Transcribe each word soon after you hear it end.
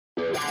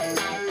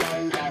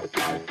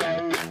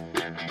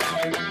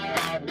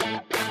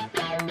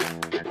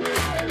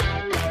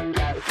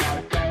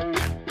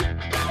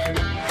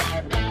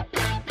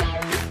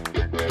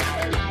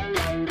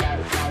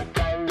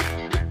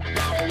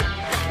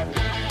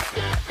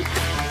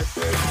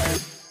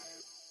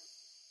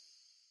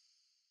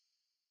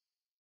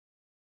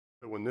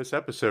When this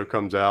episode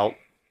comes out,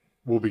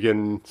 we'll be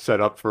getting set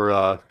up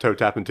for Toe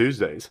Tapping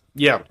Tuesdays.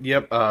 Yeah,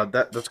 yep.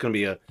 That's gonna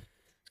be a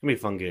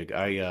fun gig.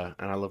 And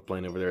I love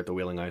playing over there at the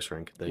Wheeling Ice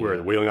Rink. We're at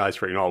the Wheeling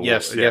Ice Rink.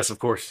 Yes, of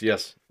course,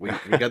 yes. We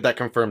got that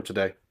confirmed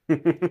today.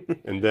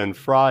 And then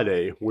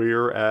Friday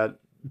we're at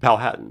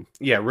Powhatan.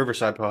 Yeah,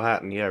 Riverside,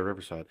 Powhatan. Yeah,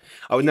 Riverside.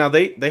 Oh, now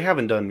they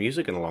haven't done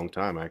music in a long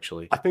time,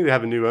 actually. I think they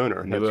have a new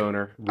owner. New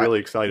owner. Really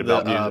excited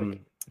about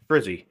music.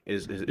 Frizzy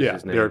is his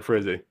name. Derek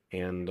Frizzy.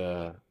 And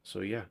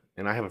so yeah,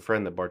 and I have a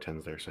friend that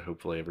bartends there, so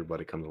hopefully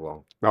everybody comes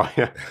along. Oh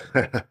yeah.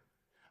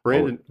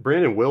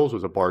 Brandon Wills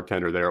was a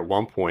bartender there at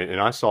one point, and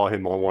I saw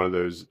him on one of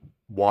those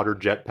water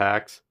jet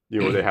packs. You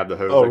know where they have the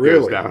hose that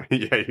goes down.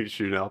 Yeah, he was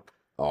shooting up.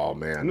 Oh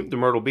man, he moved to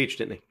Myrtle Beach,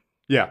 didn't he?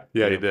 Yeah,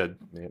 he did.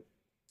 Yeah.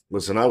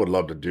 Listen, I would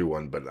love to do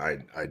one, but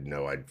I'd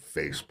know I'd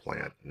face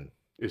plant.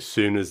 As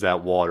soon as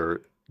that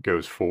water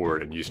goes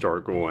forward and you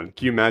start going,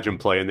 can you imagine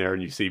playing there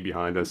and you see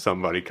behind us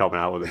somebody coming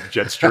out with a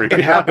jet stream?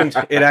 It happened.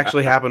 It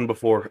actually happened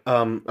before.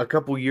 A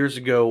couple years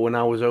ago when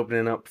I was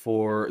opening up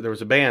there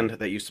was a band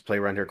that used to play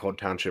around here called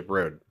Township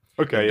Road.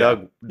 Okay,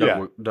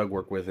 Doug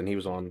worked with, and he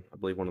was on, I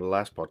believe, one of the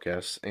last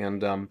podcasts.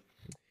 And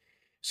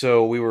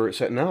so we were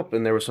setting up,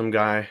 and there was some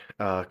guy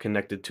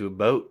connected to a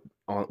boat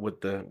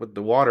with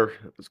the water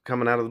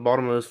coming out of the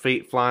bottom of his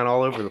feet, flying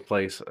all over the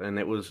place. And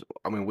it was,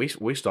 I mean,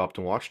 we stopped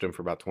and watched him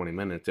for about 20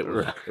 minutes. It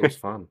was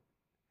fun.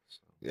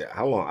 Yeah,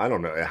 how long? I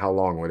don't know. How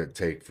long would it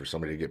take for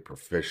somebody to get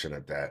proficient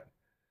at that?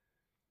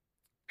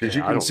 Because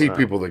you can see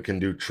people that can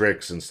do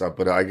tricks and stuff,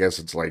 but I guess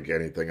it's like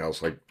anything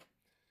else. Like,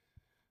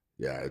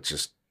 yeah, it's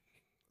just,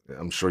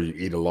 I'm sure you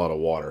eat a lot of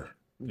water.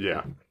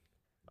 Yeah.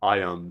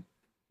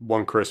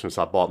 One Christmas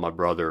I bought my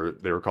brother,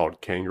 they were called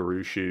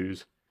kangaroo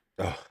shoes.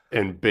 Oh.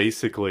 And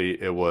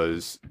basically it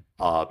was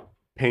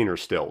painter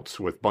stilts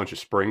with a bunch of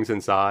springs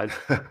inside.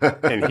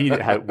 And he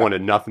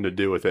wanted nothing to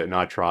do with it, and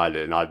I tried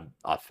it, and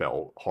I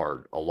fell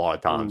hard a lot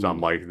of times. I'm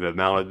like, the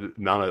amount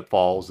of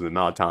falls and the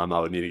amount of time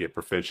I would need to get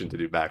proficient to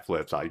do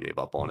backflips, I gave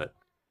up on it.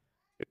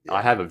 Yeah.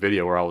 I have a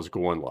video where I was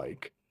going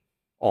like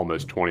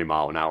almost 20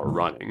 mile an hour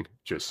running,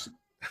 just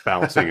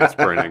bouncing and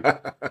sprinting.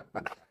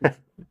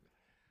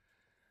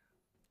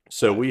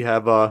 So we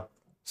have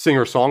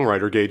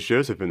singer-songwriter Gage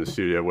Joseph in the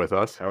studio with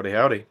us. Howdy,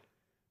 howdy.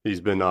 He's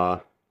been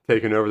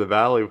taking over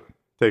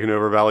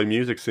Valley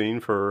music scene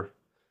for,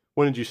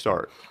 when did you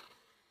start?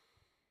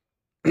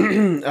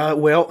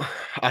 Well,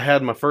 I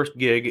had my first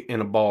gig in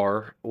a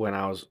bar when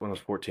I was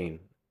 14.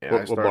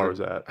 Yeah, what bar was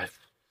that?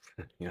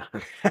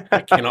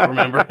 I cannot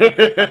remember.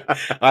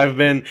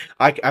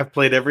 I've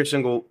played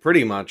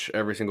pretty much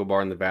every single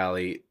bar in the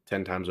Valley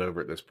 10 times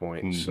over at this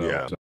point. So,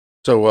 yeah.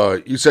 So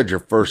you said your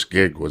first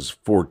gig was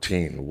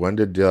 14. When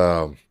did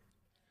you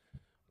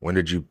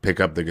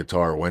pick up the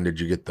guitar? When did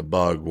you get the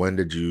bug? When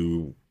did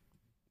you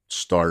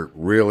start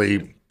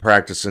really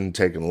practicing,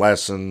 taking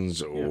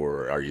lessons,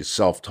 or are you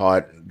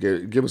self-taught?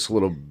 Give us a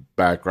little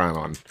background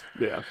on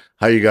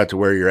how you got to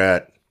where you're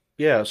at.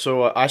 Yeah,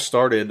 so I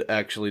started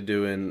actually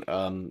doing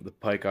the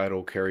Pike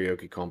Idol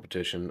karaoke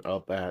competition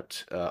up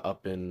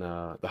in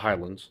the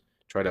Highlands,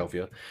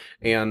 Triadelphia,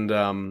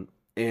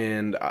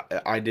 and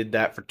I did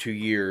that for 2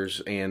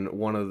 years. And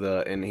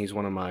he's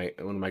one of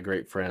my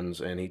great friends,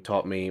 and he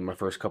taught me my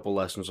first couple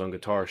lessons on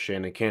guitar.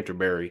 Shannon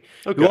Canterbury,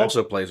 who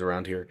also plays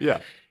around here. Yeah,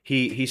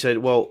 he said,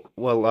 well,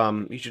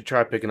 you should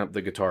try picking up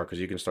the guitar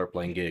because you can start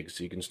playing gigs.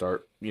 You can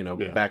start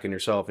backing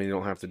yourself, and you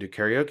don't have to do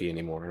karaoke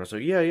anymore. And I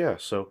said, yeah.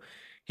 So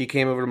he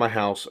came over to my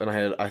house, and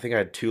I think I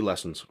had 2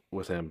 lessons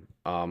with him.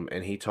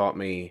 And he taught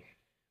me.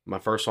 My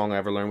first song I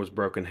ever learned was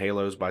 "Broken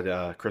Halos"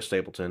 by Chris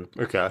Stapleton.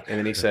 Okay. And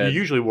then he said, "You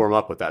usually warm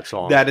up with that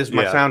song." That is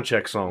my sound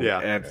check song.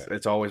 Yeah.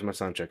 It's always my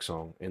sound check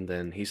song. And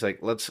then he's like,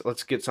 "Let's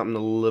get something a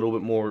little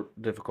bit more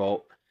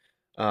difficult."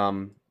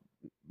 And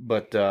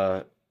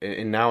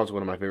now it's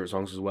one of my favorite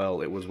songs as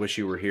well. It was "Wish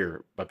You Were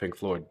Here" by Pink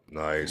Floyd.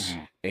 Nice.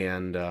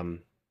 And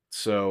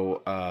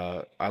so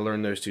I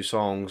learned those 2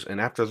 songs,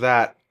 and after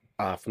that,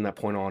 from that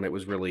point on, it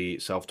was really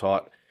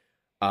self-taught.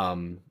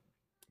 Of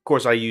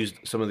course, I used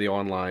some of the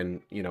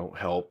online,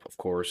 help, of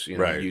course,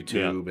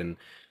 YouTube and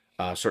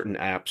certain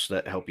apps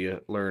that help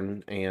you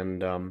learn.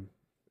 And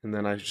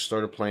then I just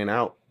started playing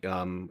out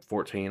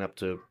 14 up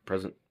to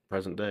present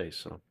day.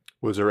 So,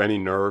 was there any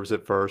nerves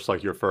at first,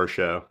 like your first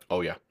show?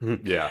 Oh yeah,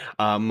 yeah.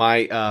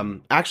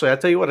 Actually, I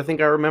tell you what, I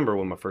think I remember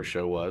when my first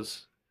show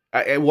was.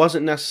 It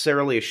wasn't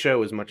necessarily a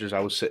show as much as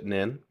I was sitting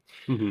in.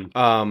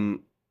 Mm-hmm.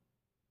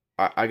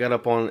 I got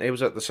up on, it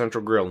was at the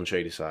Central Grill in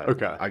Shadyside.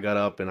 Okay. I got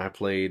up and I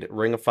played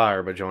Ring of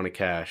Fire by Johnny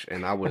Cash,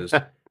 and I was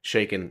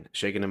shaking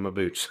in my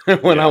boots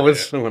when I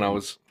was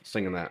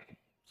singing that.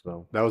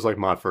 So that was like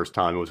my first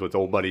time. It was with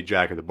old buddy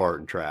Jack at the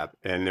Barton Trap,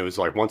 and it was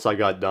like once I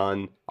got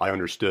done, I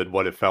understood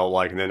what it felt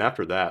like, and then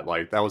after that,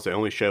 like that was the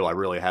only show I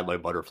really had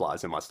like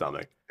butterflies in my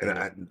stomach. And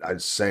yeah. I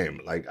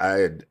same. Like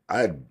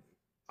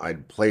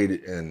I'd played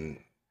in.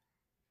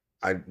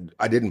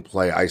 I didn't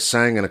play. I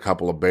sang in a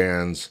couple of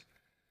bands,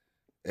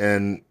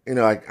 and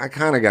I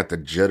kind of got the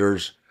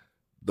jitters.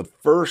 The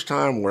first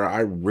time where I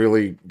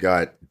really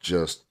got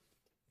just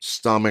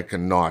stomach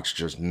and knots,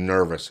 just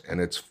nervous, and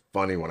it's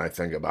funny when I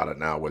think about it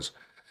now, was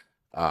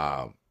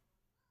uh,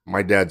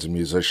 my dad's a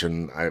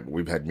musician.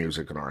 We've had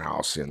music in our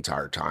house the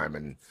entire time,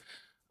 and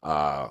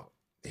uh,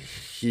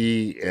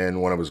 he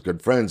and one of his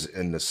good friends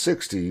in the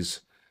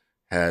 '60s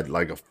had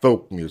like a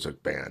folk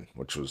music band,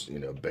 which was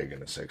big in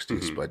the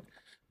 '60s, Hmm. but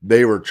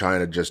they were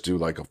trying to just do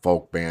like a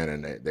folk band,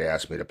 and they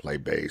asked me to play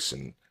bass,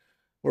 and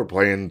we're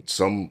playing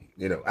some,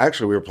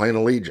 actually we were playing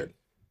a Legion.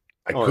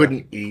 I Oh yeah,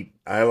 couldn't eat.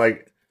 I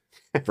like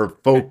for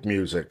folk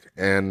music,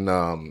 and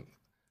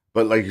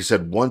but like you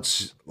said,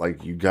 once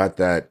like you got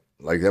that,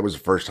 like that was the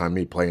first time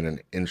me playing an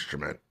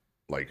instrument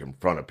like in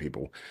front of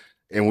people,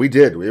 and we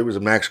did. It was a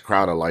max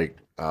crowd of like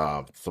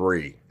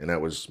three, and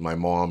that was my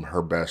mom,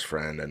 her best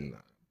friend, and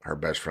her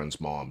best friend's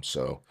mom.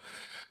 So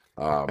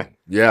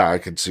yeah, I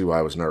could see why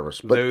I was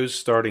nervous, but Those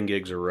starting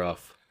gigs are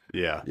rough.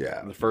 yeah.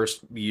 yeah. The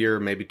first year,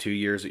 maybe 2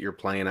 years that you're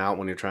playing out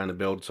when you're trying to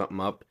build something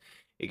up,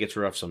 it gets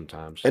rough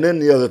sometimes. And then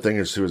the other thing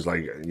is too is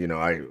like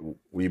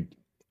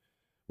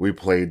we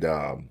played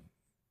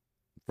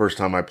first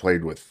time I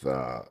played with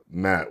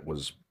Matt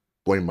was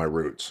Blame My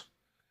Roots.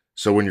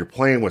 So when you're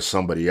playing with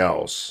somebody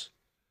else,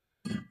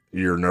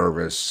 you're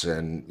nervous,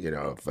 and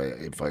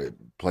if I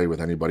play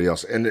with anybody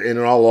else, and in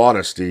all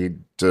honesty,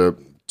 to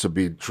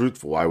be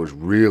truthful, I was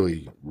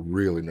really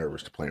really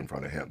nervous to play in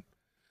front of him.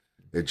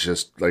 It's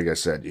just like I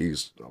said,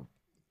 he's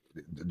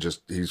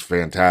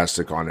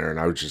fantastic on there, and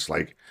I was just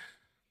like,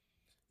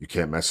 you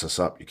can't mess this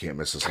up. You can't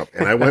mess this up.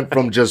 And I went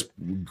from just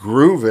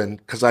grooving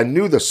because I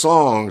knew the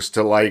songs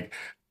to like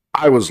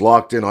I was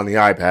locked in on the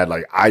iPad,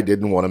 like I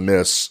didn't want to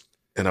miss,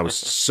 and I was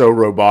so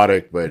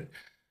robotic. But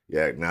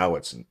yeah, now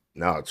it's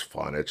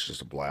fun. It's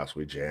just a blast.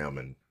 We jam,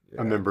 and I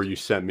yeah, remember you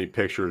sent me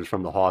pictures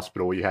from the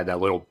hospital. You had that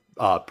little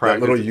that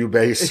little practice. U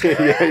bass.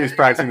 Yeah, he was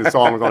practicing the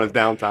songs on his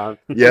downtime.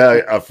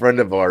 Yeah, a friend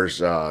of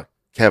ours,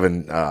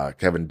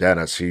 Kevin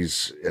Dennis.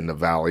 He's in the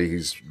Valley.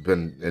 He's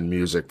been in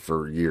music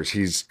for years.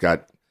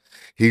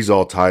 He's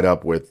all tied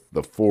up with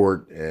the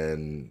Fort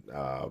and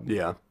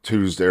Yeah.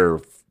 Tuesday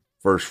or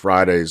First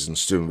Fridays in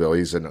Steubenville.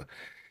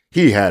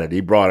 He had it.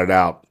 He brought it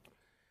out,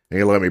 and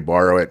he let me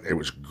borrow it. It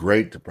was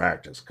great to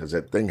practice because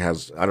that thing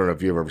has. I don't know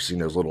if you've ever seen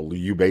those little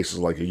U basses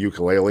like a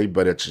ukulele,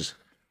 but it's just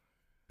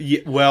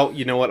Yeah, well,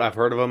 you know what? I've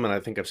heard of them, and I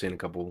think I've seen a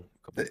couple.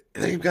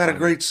 they've got a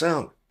great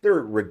sound. They're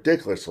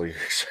ridiculously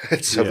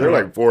expensive. They're Yeah.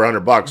 like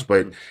 $400,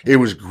 but it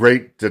was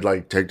great to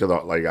like take to the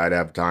like. I'd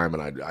have time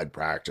and I'd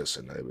practice,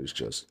 and it was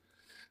just.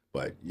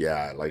 But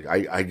yeah, like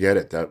I get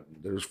it. That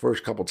there's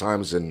first couple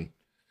times, and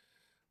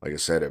like I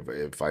said,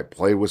 if I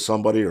play with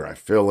somebody or I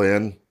fill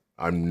in,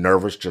 I'm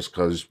nervous just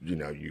because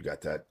you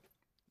got that.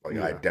 Like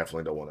I Yeah.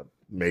 definitely don't want to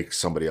make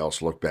somebody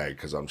else look bad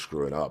because I'm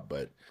screwing up.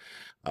 But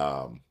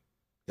um,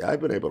 yeah, I've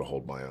been able to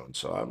hold my own.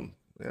 So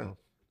yeah.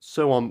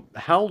 So,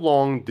 how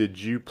long did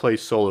you play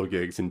solo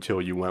gigs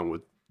until you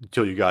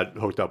got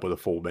hooked up with a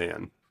full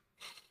band?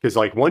 Because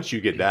like once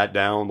you get that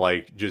down,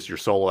 like just your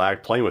solo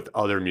act, playing with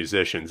other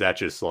musicians,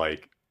 that's just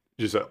like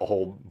just a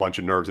whole bunch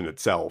of nerves in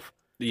itself.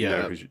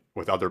 Yeah, 'Cause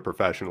with other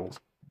professionals.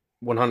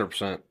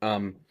 100%.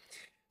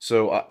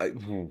 So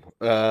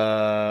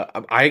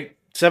I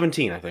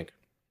 17, I think,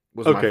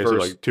 was my Okay, so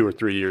first. like 2 or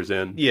 3 years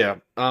in. Yeah.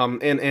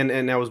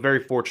 And I was very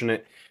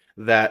fortunate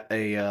that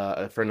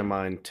a friend of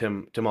mine,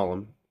 Tim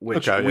Ullum,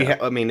 which Okay, yeah.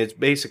 I mean, it's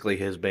basically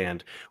his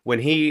band. When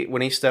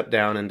he stepped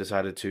down and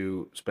decided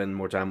to spend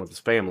more time with his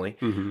family,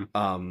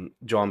 Hmm.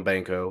 John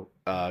Banco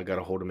got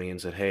a hold of me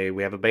and said, "Hey,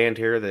 we have a band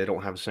here. They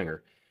don't have a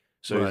singer."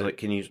 So he's Right. like,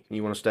 "Can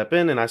you want to step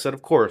in?" And I said,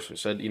 "Of course." I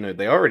said,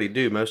 "They already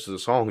do most of the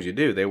songs you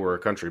do. They were a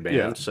country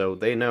Yeah. band, so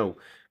they know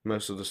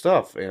most of the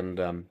stuff."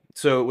 And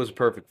so it was a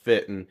perfect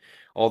fit. And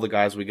all the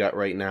guys we got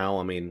right now,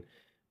 I mean,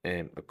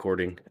 and of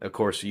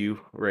course, you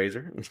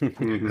Razor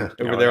Hmm. over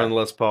Oh there yeah. on the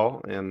Les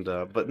Paul. And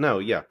but no,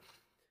 yeah,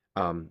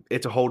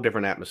 it's a whole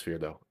different atmosphere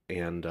though,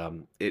 and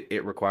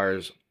it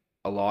requires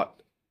a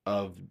lot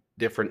of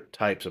different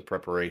types of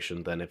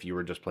preparation than if you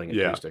were just playing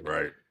Yeah. acoustic.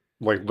 Right.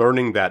 Like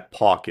learning that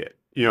pocket.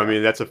 What I Yeah.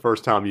 mean, that's the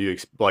first time you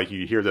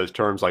hear those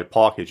terms like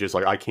pocket. Just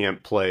like I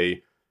can't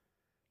play.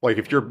 Like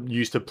if you're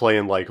used to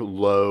playing like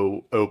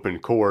low open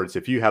chords,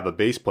 if you have a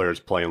bass player that's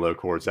playing low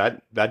chords,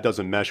 that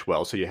doesn't mesh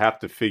well. So you have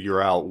to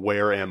figure out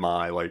where am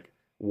I, like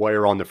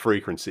where on the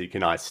frequency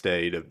can I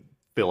stay to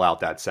fill out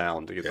that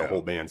sound to get the Yeah.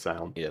 whole band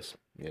sound. Yes,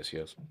 yes,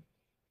 yes.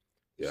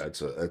 Yeah.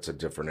 It's a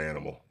different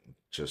animal.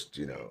 Just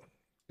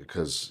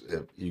because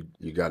if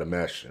you got to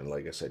mesh, and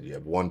like I said, you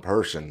have one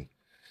person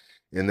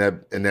in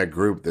that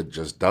group that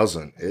just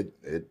doesn't.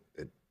 It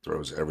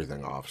throws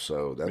everything off.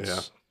 So Yeah.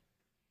 that's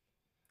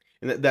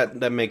And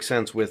that makes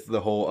sense with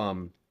the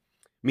whole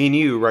me and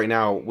you right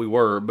now, we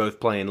were both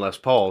playing Les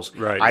Pauls.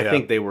 Right. I Yeah.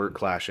 think they were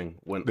clashing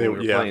when we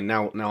were Yeah. playing.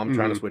 Now I'm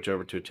trying to Mhm. switch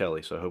over to a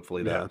Telly, so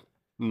hopefully Yeah.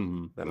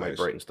 that might Nice.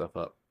 brighten stuff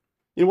up.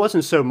 It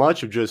wasn't so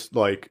much of just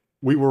like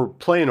we were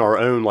playing our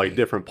own like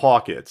different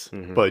pockets,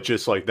 Mhm. but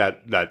just like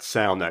that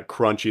sound, that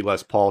crunchy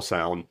Les Paul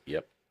sound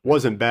Yep.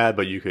 wasn't bad,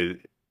 but you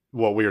could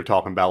what we were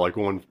talking about, like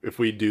going if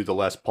we do the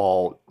Les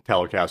Paul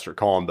Telecaster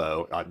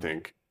combo, I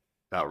think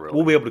that really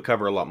We'll be able to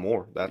cover a lot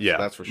more. yeah.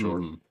 That's for sure.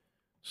 Mhm.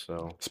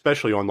 So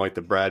Especially on like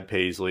the Brad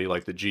Paisley,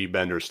 like the G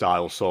Bender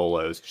style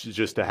solos,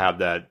 just to have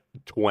that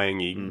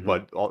twangy Mhm.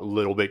 but a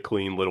little bit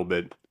clean, little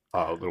bit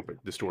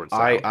distorted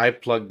sound. I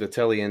plugged the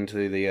Telly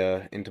into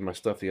the into my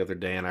stuff the other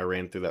day, and I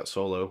ran through that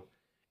solo,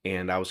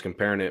 and I was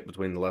comparing it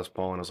between the Les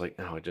Paul, and I was like,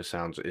 oh, it just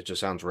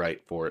sounds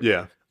right for it.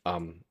 Yeah.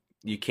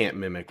 You can't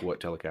mimic what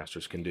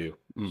Telecasters can do.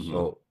 Mhm.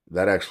 So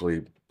that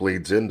actually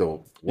bleeds into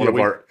one Yeah, of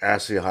our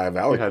Ask the Ohio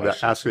Valley had that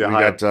questions. Ask the We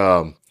Ohio-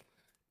 got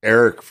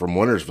Eric from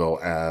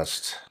Wintersville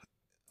asked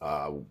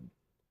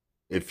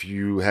if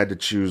you had to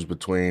choose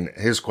between,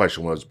 his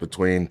question was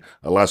between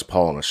a Les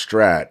Paul and a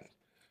Strat,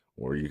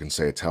 or you can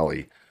say a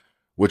Telly,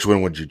 which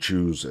one would you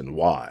choose and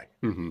why?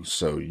 Mhm.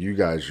 So you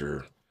guys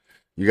are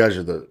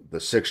the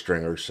six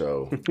stringers,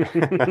 so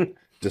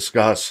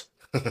discuss.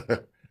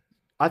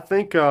 I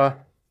think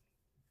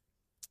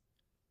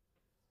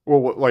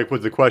well, like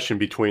with the question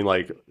between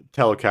like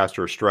Telecaster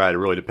or Strat, it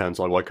really depends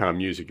on what kind of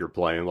music you're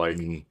playing. Like,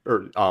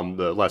 or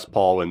the Les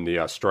Paul and the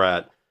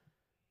Strat,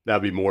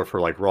 that'd be more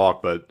for like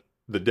rock. But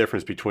the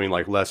difference between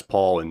like Les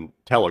Paul and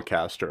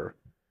Telecaster,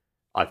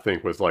 I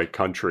think, with like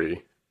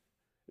country,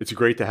 it's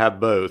great to have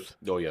both.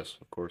 Oh yes,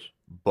 of course.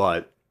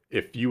 But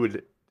if you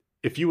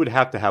would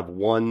have to have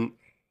one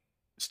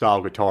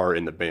style guitar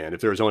in the band, if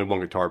there was only one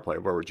guitar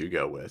player, where would you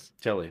go with?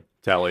 Telly.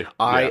 Telly.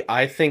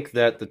 I think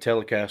that the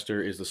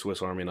Telecaster is the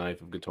Swiss Army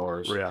knife of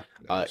guitars. Yeah.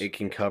 It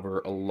can cover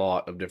a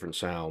lot of different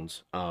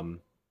sounds. You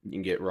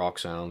can get rock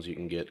sounds, you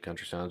can get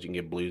country sounds, you can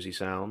get bluesy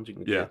sounds, you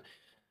can Yeah.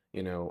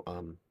 get,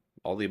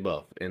 all the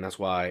above, and that's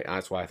why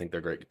I think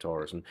they're great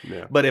guitars. And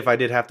Yeah. but if I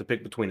did have to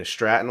pick between a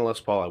Strat and a Les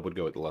Paul, I would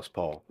go with the Les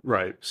Paul.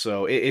 Right.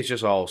 So it's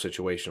just all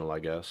situational, I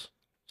guess.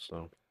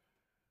 So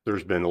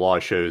There's been a lot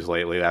of shows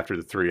lately. After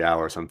the 3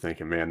 hours, I'm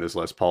thinking, man, this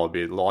Les Paul would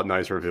be a lot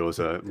nicer if it was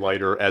a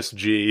lighter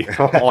SG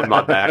on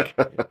my back.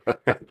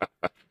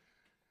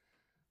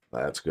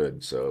 That's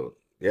good. So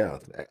yeah,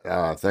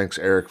 thanks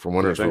Eric from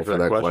Wintersville thanks for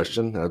that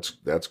question.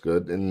 That's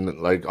good.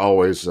 And like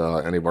always,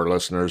 any of our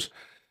listeners,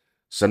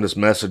 send us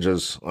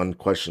messages on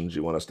questions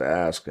you want us to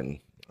ask. And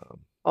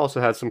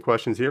Also had some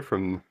questions here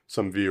from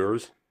some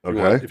viewers.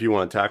 Okay. If you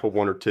want to tackle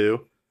one or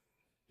two,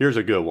 here's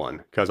a good one,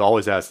 because I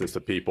always ask this to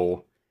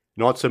people,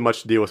 not so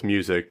much to deal with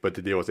music, but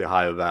to deal with the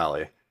Ohio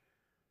Valley.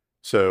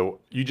 So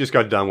you just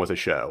got done with a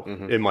show.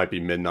 Mhm. It might be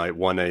midnight,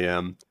 1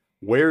 a.m.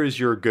 Where is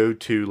your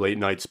go-to late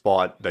night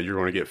spot that you're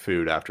going to get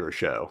food after a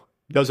show?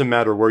 Doesn't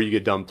matter where you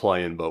get done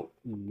playing, but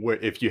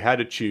if you had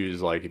to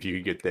choose, like if you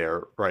could get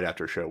there right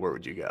after a show, where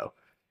would you go?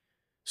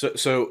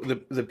 So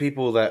the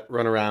people that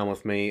run around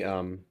with me,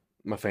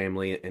 my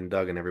family and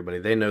Doug and everybody,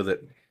 they know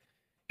that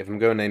if I'm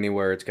going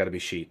anywhere, it's got to be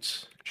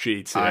Sheets.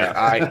 Sheets. Yeah.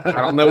 I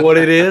don't know what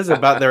it is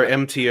about their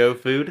MTO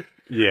food.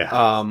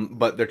 Yeah.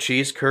 But their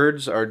cheese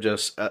curds are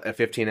just a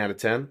 15 out of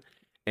 10,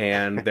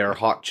 and their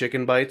hot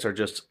chicken bites are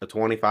just a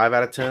 25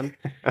 out of 10.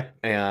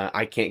 And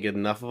I can't get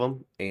enough of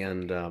them,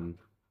 and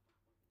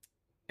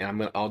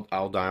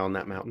I'll die on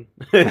that mountain.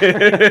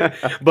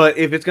 But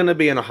if it's gonna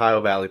be an Ohio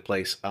Valley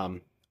place,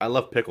 I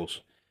love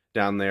pickles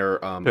down there.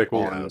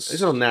 Pickles.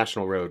 It's on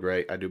National Road,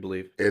 right? I do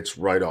believe. it's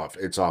right off.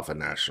 It's off a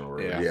national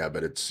road. Yeah. Yeah,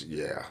 but it's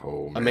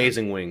Oh man.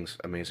 Amazing wings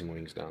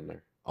down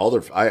there.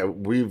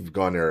 We've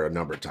gone there a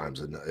number of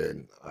times,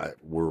 and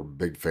we're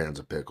big fans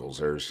of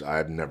pickles.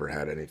 I've never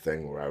had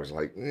anything where I was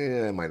like,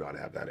 I might not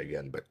have that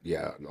again. But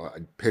yeah,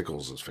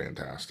 pickles is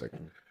fantastic.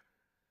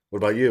 What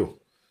about you?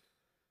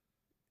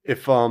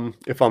 If I'm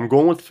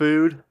going with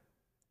food,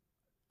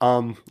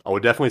 I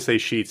would definitely say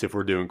Sheets if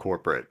we're doing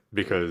corporate,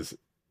 because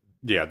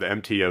yeah, the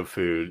MTO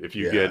food. If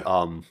you get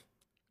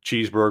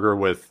cheeseburger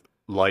with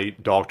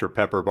light Dr.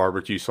 Pepper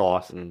barbecue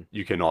sauce,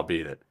 you cannot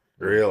beat it.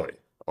 Really?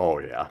 Oh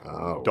yeah,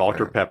 Oh,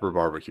 Dr. man. Pepper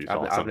barbecue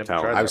sauce. I've I'm never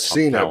telling tried you. that. I've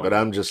seen it, telling but you.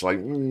 I'm just like,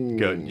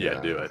 Good. Yeah,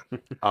 do it.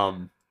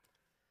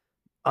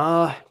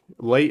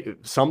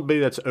 Late somebody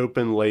that's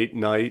open late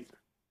night.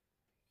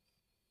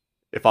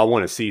 If I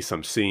want to see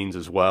some scenes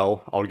as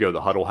well, I would go to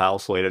the Huddle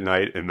House late at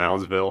night in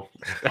Moundsville.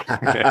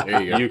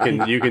 There you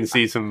go. You can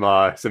see some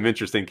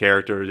interesting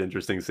characters,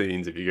 interesting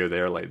scenes if you go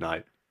there late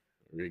night.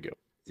 There you go.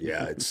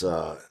 Yeah, it's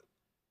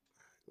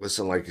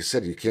listen, like you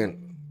said, you can't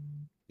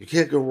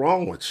go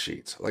wrong with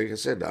Sheets. Like I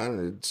said, I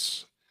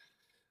don't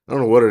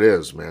know what it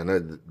is,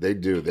 man. They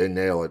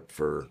nail it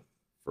for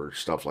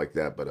stuff like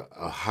that. But a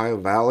Ohio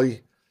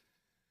Valley,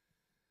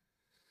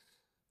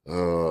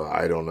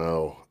 I don't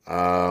know.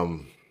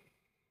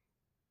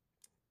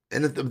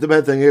 And the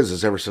bad thing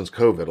is ever since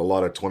COVID, a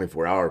lot of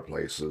 24-hour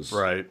places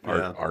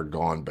are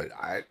gone. But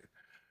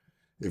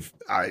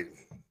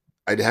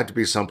I'd have to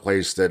be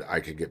someplace that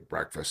I could get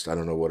breakfast. I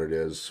don't know what it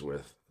is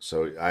with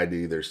So I'd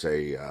either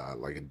say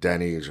like a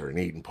Denny's or an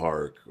Eaton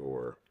Park,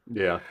 or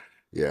Yeah.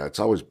 yeah, it's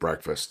always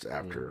breakfast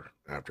Mm.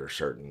 after a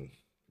certain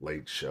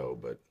late show.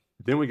 But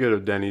Then we go to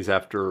Denny's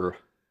after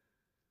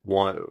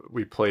one.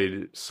 We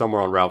played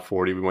somewhere on Route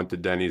 40. We went to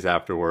Denny's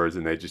afterwards,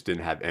 and they just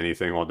didn't have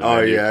anything on the oh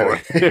menu yeah,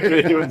 for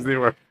it. It was they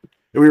were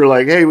we were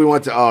like, hey, we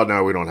want to. Oh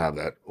no, we don't have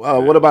that.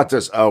 Well, what yeah. about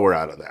this? Oh, we're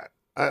out of that.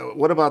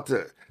 What about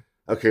the?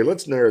 Okay,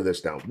 let's narrow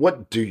this down.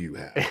 What do you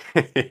have?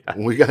 Yeah.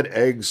 We got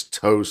eggs,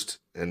 toast,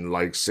 and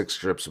like 6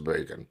 strips of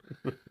bacon.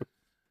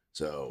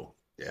 So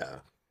yeah.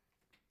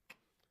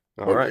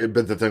 All right.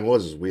 But the thing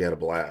was, is we had a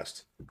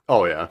blast.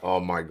 Oh yeah. Oh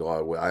my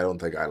God, I don't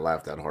think I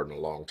laughed that hard in a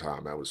long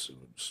time. I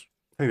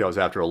think that was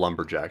after a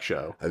lumberjack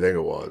show. I think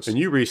it was. And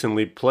you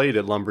recently played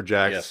at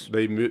Lumberjacks. Yes.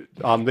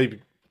 They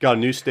got a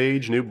new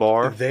stage, new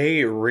bar.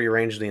 They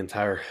rearranged the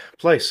entire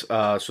place.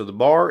 So the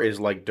bar is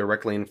like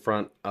directly in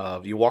front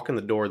of you. Walk in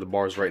the door, the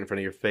bar is right in front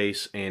of your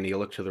face, and you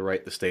look to the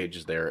right, the stage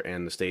is there,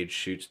 and the stage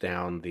shoots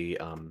down the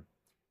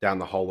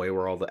hallway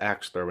where all the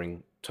axe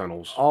throwing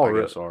tunnels, Oh,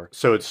 I guess, are.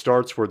 so it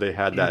starts where they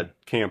had that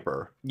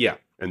camper, Yeah,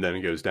 and then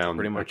it goes down,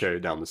 Pretty much. okay,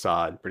 down the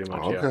side. pretty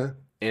much. Oh, Yeah, okay.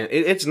 and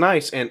it's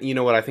nice, and you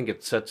know what? I think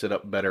it sets it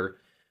up better,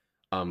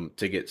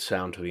 to get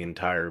sound to the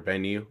entire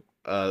venue.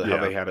 How Yeah.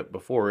 they had it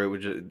before, it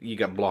was just, you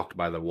got blocked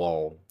by the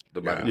wall,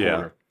 by the Yeah.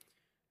 corner.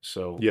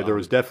 So Yeah, there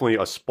was definitely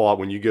a spot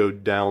when you go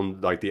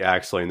down like the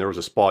axe lane. There was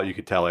a spot you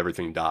could tell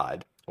everything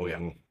died. oh yeah.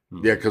 Mhm.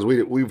 Hmm. Yeah, because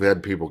we've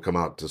had people come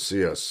out to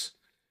see us,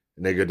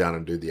 and they go down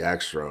and do the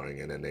axe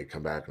throwing, and then they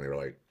come back and they're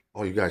like,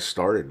 "Oh, you guys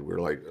started."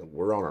 We're like,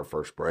 "We're on our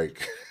first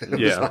break." It was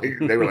Yeah. like,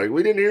 they were like,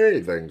 "We didn't hear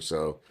anything."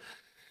 So,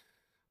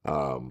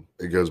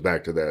 it goes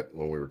back to that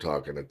when we were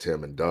talking to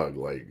Tim and Doug.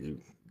 Like,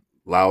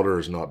 louder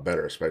is not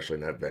better, especially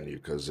in that venue,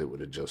 because it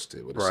would have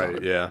Right,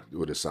 sounded yeah. it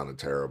would have sounded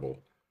terrible.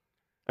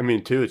 I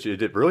mean, too,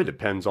 it really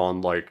depends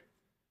on like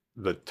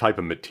the type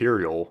of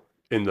material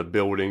in the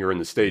building or in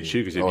the stage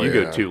too. Because if Oh you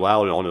go yeah, too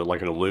loud on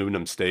like an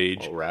aluminum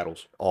stage, Oh,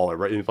 rattles. all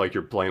right, if like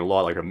you're playing a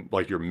lot,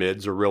 like your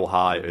mids are real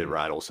high, it Mhm.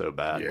 rattles so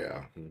bad.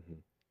 yeah. Mhm.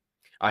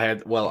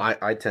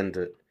 I tend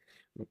to,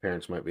 my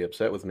parents might be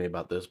upset with me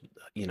about this, but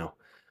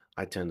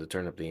I tend to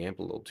turn up the amp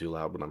a little too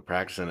loud when I'm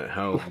practicing at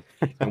home.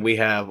 And we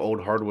have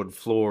old hardwood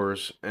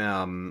floors,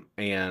 and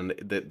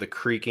the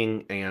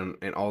creaking and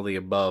all the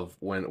above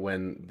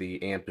when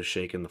the amp is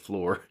shaking the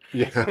floor.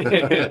 Yeah.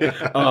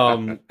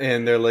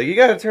 And they're like, you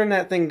got to turn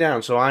that thing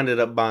down. So I ended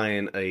up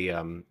buying a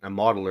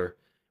modeler,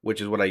 which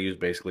is what I use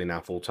basically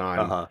now full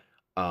time.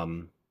 Uh-huh.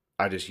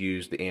 I just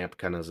use the amp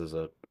kind of as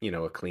a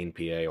clean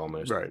PA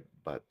almost, Right.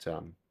 but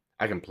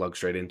I can plug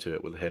straight into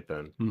it with a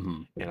headphone,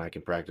 Hmm. and I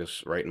can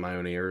practice right in my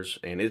own ears,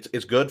 and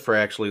it's good for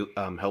actually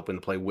helping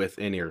to play with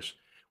in ears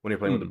when you're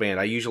playing with the band.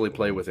 I usually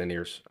play with in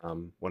ears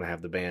when I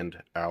have the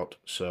band out,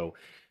 so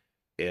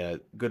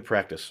good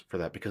practice for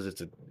that because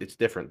it's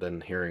different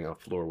than hearing a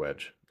floor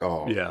wedge.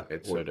 Oh Yeah.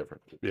 It's so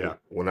different. Yeah.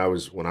 when I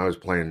was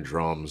playing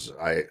drums,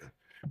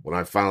 when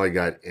I finally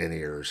got in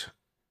ears,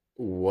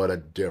 what a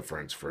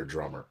difference for a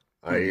drummer.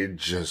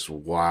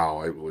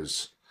 Wow, it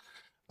was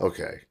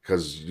okay,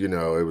 because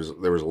there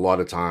was a lot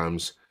of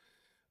times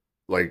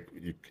like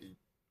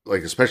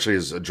like especially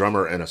as a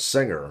drummer and a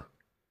singer,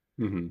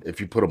 Hmm. if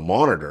you put a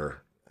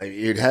monitor,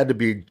 it had to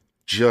be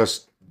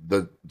just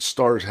the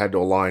stars had to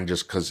align,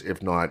 just because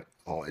if not,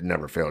 oh, it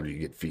never failed. You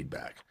get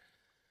feedback.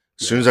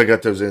 As soon as I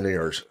got those in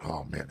ears,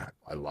 oh man,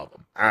 I love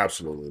them.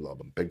 Absolutely love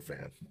them. Big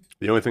fan.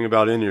 The only thing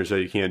about in ears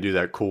that you can't do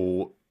that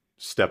cool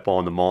step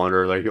on the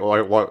monitor. Like a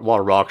lot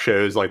of rock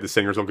shows, like the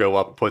singers will go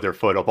up and put their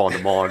foot up on the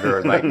monitor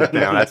and like get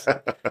down.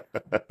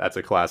 That's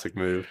a classic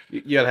move.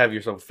 You gotta have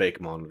yourself a fake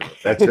monitor.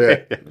 That's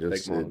it.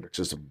 Fake monitor.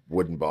 Just a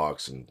wooden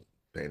box and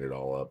paint it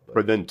all up.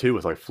 But then too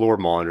with like floor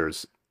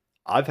monitors,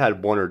 I've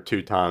had one or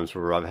two times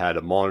where I've had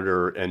a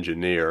monitor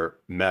engineer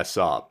mess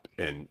up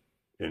and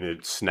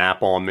it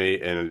snap on me,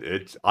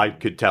 and I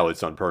could tell it's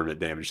done permanent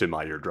damage in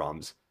my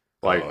eardrums.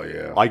 Like Oh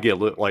yeah. I get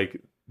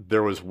like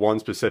there was one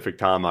specific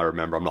time I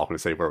remember. I'm not going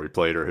to say where we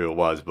played or who it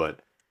was, but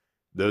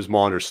those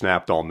monitors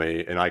snapped on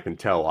me, and I can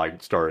tell I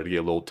started to get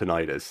a little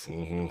tinnitus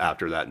Mhm.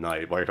 after that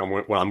night. Like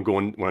when I'm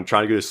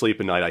trying to go to sleep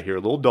at night, I hear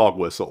a little dog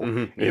whistle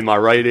Mhm. in my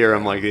right ear.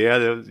 I'm like,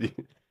 yeah,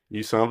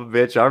 you son of a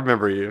bitch, I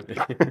remember you.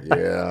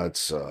 Yeah,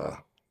 it's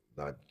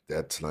not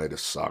that tinnitus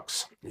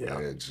sucks. Yeah.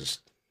 It's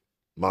just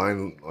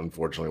mine.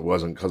 Unfortunately,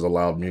 wasn't because of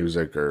loud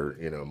music or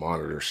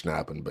monitor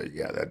snapping, but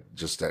yeah,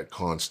 that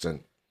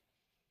constant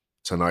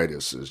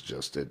tinnitus is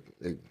just it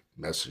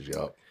messes you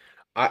up.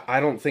 I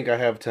don't think I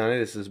have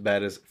tinnitus as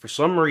bad as, for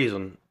some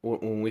reason,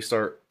 when we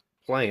start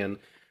playing,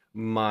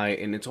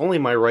 and it's only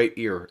my right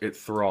ear, it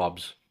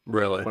throbs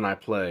Really? when I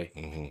play,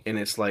 Hmm. and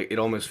it's like it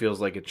almost feels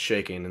like it's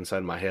shaking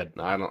inside my head.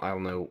 I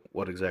don't know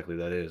what exactly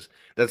that is.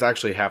 That's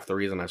actually half the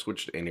reason I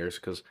switched to in-ears,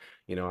 because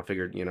I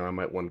figured I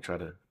might want to try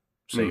to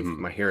save Mhm.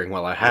 my hearing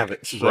while I have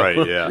it. So,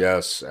 Right, yeah.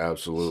 Yes,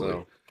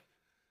 absolutely.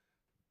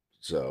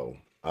 So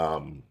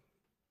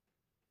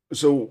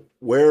So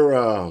where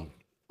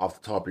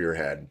off the top of your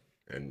head,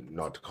 and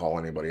not to call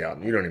anybody out,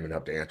 and you don't even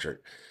have to answer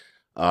it.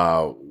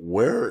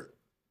 Where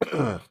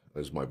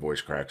as my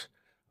voice cracks,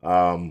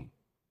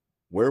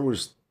 Where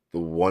was the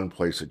one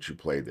place that you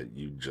played that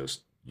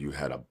you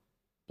had a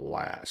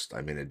blast?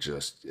 I mean,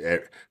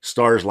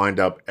 stars lined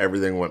up,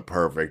 everything went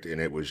perfect,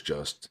 and it was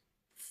just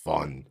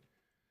fun.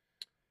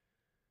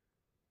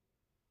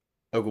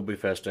 Ogilvy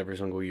Fest every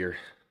single year.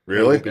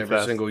 Really?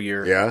 Every single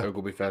year. Yeah.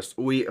 Ogilvy Fest.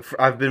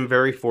 I've been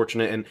very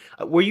fortunate, and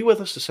were you with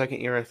us the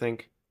second year? I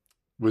think.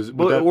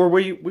 Or were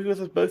you with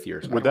us both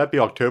years? Would that be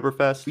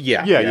Oktoberfest?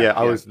 Yeah.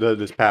 I was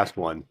this past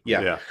one.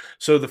 Yeah.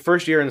 So the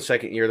first year and the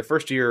second year. The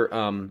first year,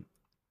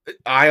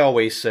 I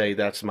always say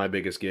that's my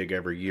biggest gig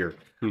every year,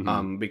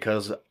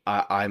 because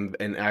I've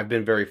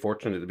been very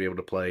fortunate to be able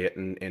to play it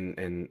and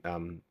end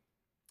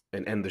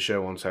the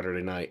show on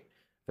Saturday night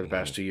for the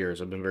past 2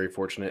 years. I've been very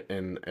fortunate,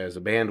 and as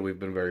a band, we've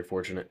been very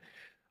fortunate.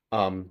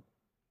 And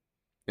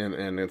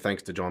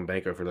thanks to John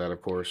Banco for that,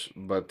 of course.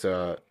 But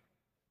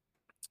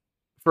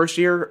first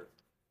year,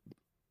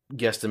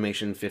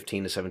 guesstimation 1,500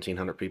 to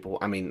 1,700 people.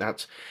 I mean,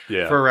 that's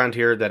for around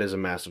here. That is a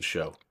massive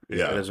show.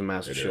 Yeah, that is a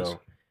massive show,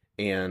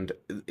 and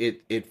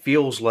it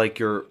feels like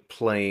you're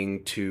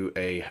playing to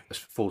a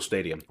full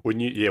stadium. When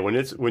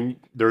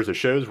there's a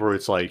shows where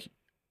it's like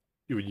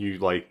when you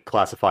like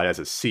classify it as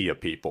a sea of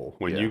people.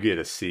 When you get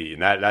a sea,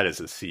 and that is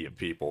a sea of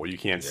people. You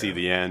can't see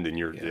the end, and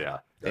you're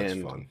that's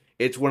fun.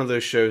 It's one of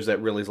those shows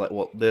that really is like,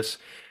 well, this.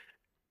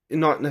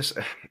 Not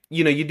necessarily,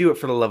 you do it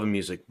for the love of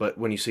music, but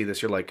when you see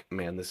this, you're like,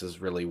 man, this is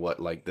really what,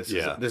 like, this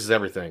is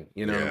everything.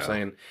 You know what I'm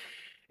saying?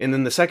 And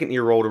then the second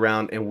year rolled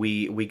around, and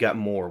we got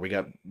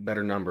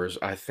better numbers.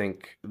 I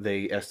think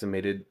they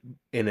estimated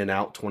in and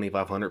out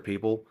 2,500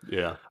 people.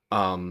 Yeah.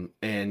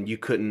 And you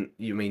couldn't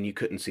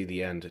see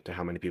the end to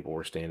how many people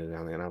were standing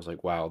down there. And I was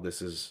like, wow,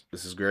 this is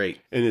great.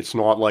 And it's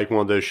not like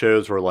one of those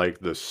shows where like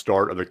the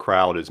start of the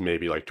crowd is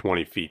maybe like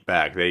 20 feet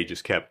back. They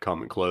just kept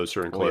coming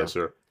closer and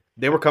closer.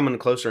 They were coming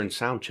closer in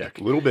sound check.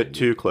 A little bit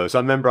too close. I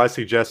remember I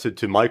suggested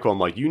to Michael, I'm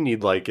like, you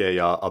need like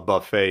a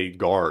buffet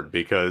guard,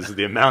 because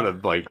the amount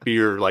of like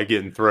beer like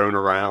getting thrown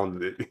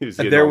around is.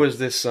 There was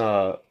this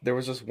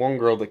one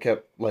girl that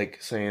kept like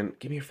saying,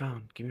 "Give me your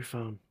phone, give me your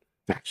phone."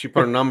 She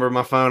put a number in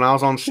my phone. I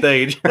was on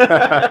stage.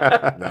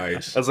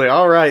 Nice. I was like,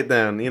 all right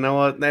then. You know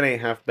what? That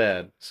ain't half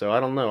bad. So I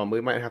don't know. We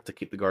might have to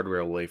keep the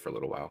guardrail away for a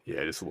little while.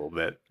 Yeah, just a little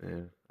bit.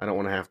 Yeah. I don't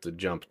want to have to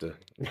jump to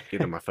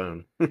get in my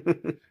phone.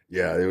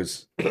 Yeah, it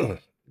was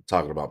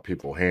talking about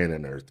people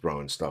handing or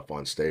throwing stuff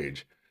on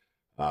stage.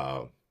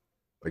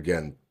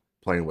 Again,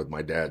 playing with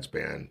my dad's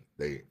band,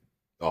 they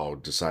all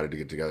decided to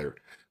get together.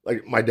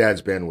 Like my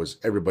dad's band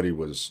everybody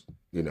was,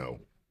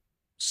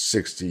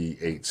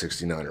 68,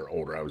 69 or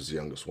older. I was the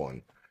youngest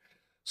one.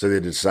 So they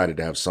decided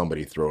to have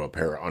somebody throw a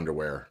pair of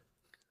underwear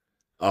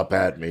up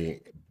at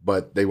me,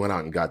 but they went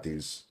out and got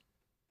these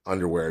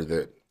underwear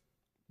that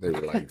they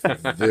were like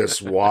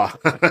this wide.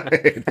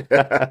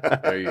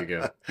 There you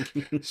go.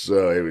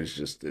 So it was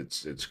just,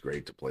 it's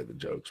great to play the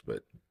jokes,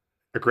 but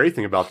the great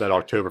thing about that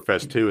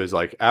Oktoberfest too is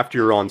like after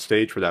you're on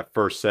stage for that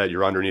first set,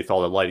 you're underneath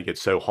all the light, it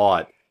gets so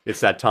hot. It's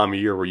that time of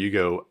year where you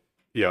go,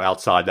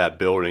 outside that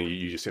building,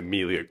 you just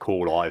immediately get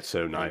cooled off. It's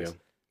so nice,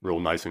 real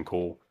nice and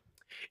cool.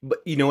 But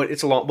you know what?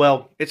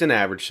 It's an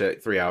average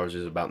set. 3 hours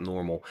is about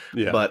normal.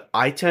 Yeah. But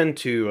I tend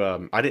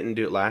to, I didn't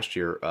do it last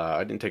year.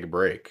 I didn't take a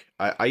break.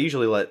 I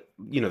usually let,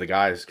 the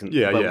guys.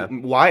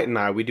 Wyatt and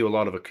I, we do a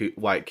lot of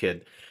Wyatt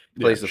Kidd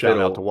plays the fiddle.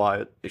 Shout out to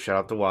Wyatt. Shout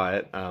out to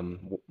Wyatt.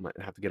 Might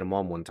have to get him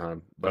on one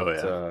time.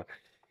 But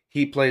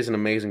he plays an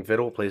amazing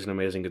fiddle, plays an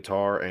amazing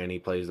guitar, and he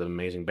plays an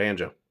amazing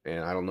banjo.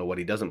 And I don't know what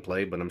he doesn't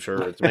play, but I'm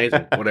sure it's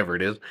amazing, whatever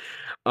it is.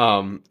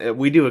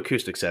 We do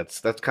acoustic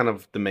sets. That's kind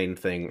of the main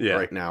thing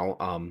right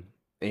now.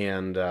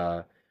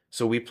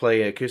 So we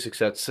play acoustic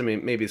sets. I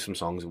mean, maybe some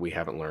songs that we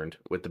haven't learned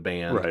with the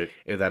band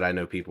that I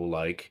know people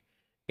like,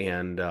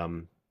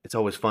 and it's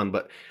always fun.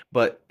 But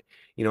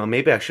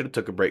maybe I should have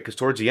took a break because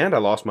towards the end I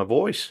lost my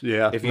voice.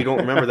 Yeah, if you don't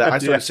remember that, I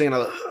started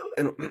singing.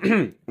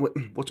 And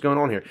what's going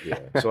on here? Yeah.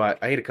 So I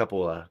ate a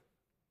couple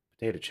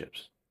potato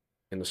chips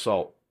in the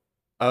salt.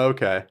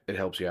 Okay, it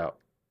helps you out.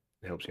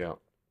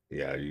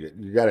 Yeah,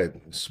 you got to,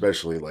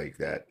 especially like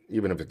that.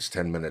 Even if it's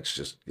 10 minutes,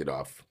 just get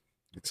off.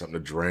 Get something to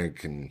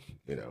drink and,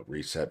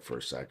 reset for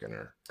a second.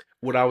 Or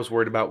what I was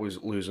worried about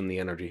was losing the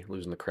energy,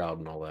 losing the crowd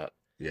and all that.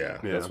 Yeah.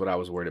 That's what I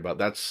was worried about.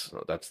 That's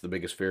the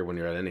biggest fear when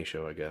you're at any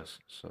show, I guess.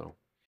 So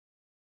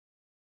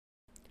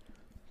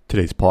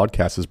today's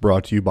podcast is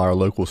brought to you by our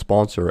local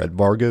sponsor at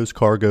Vargo's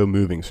Cargo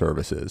Moving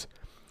Services.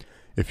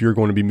 If you're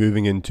going to be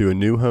moving into a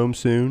new home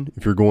soon,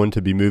 if you're going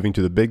to be moving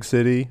to the big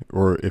city,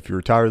 or if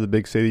you're tired of the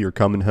big city, you're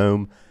coming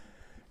home,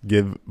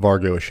 give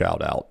Vargo a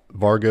shout out.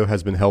 Vargo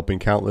has been helping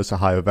countless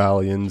Ohio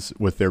Valleyans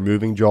with their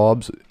moving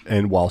jobs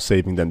and while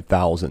saving them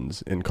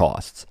thousands in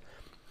costs.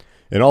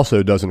 It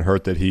also doesn't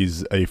hurt that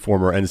he's a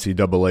former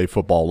NCAA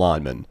football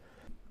lineman.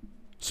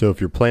 So if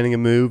you're planning a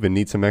move and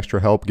need some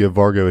extra help, give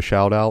Vargo a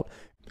shout out.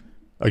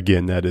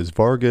 Again, that is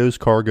Vargo's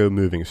Cargo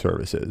Moving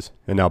Services.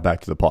 And now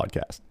back to the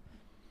podcast.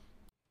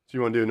 So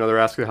you want to do another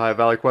Ask the Ohio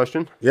Valley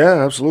question?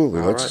 Yeah,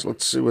 absolutely.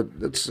 Let's see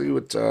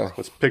what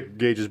let's pick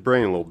Gage's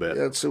brain a little bit.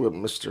 Yeah, let's see what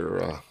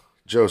Mr.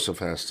 Joseph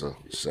has to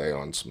say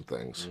on some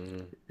things.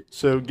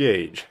 So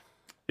Gage,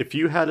 If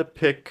you had to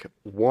pick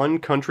one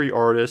country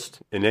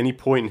artist in any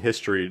point in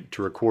history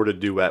to record a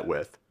duet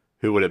with,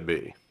 who would it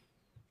be?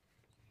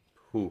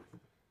 Ooh,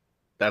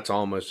 that's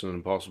almost an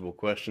impossible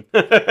question.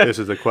 This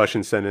is a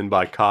question sent in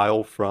by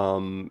Kyle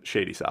from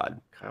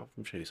Shadyside. Kyle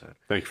from Shadyside.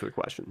 Thank you for the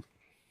question.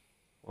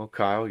 Well,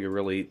 Kyle, you're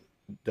really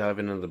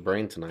diving into the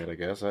brain tonight, I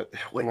guess.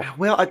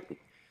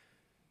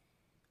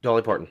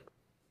 Dolly Parton.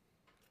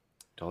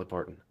 Dolly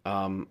Parton.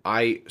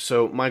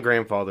 So my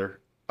grandfather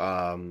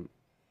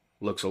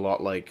looks a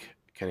lot like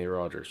Kenny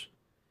Rogers.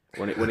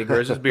 When he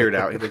grows his beard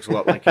out, he looks a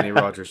lot like Kenny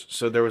Rogers.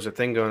 So there was a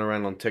thing going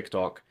around on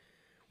TikTok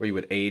where you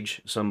would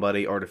age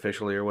somebody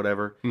artificially or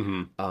whatever,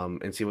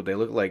 and see what they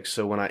look like.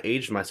 So when I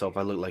aged myself,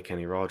 I looked like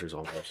Kenny Rogers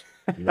almost.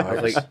 Nice. I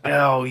was like,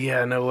 oh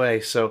yeah, no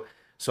way. So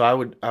I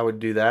would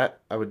do that.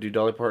 I would do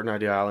Dolly Parton. I'd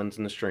do Islands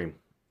in the Stream.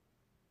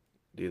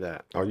 Do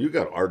that. Oh, you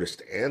got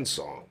artist and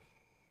song.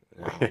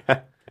 Yeah.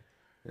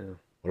 Yeah.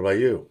 What about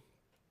you?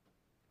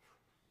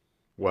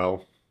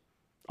 Well,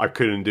 I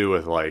couldn't do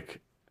with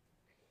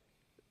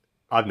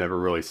I've never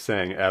really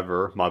sang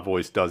ever. My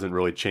voice doesn't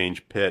really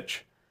change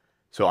pitch.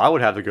 So I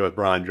would have to go with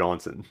Brian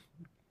Johnson,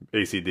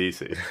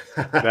 AC/DC.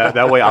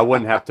 That way I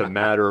wouldn't have to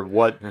matter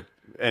what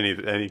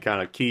any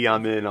kind of key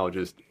I'm in. I'll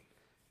just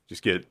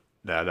get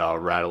that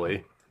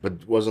rattly.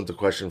 But wasn't the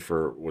question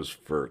was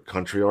for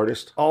country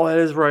artist? Oh, that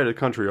is right, a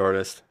country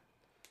artist.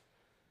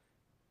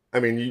 I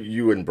mean,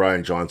 you and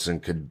Brian Johnson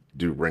could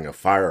do Ring of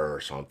Fire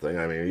or something.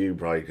 I mean, you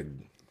probably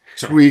could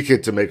tweak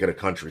it to make it a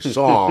country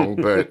song,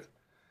 but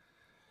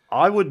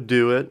I would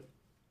do it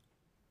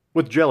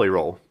with Jelly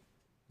Roll.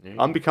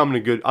 I'm becoming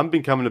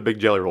a big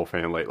Jelly Roll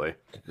fan lately.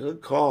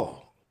 Good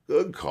call.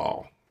 Good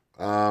call.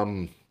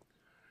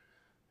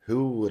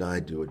 Who would I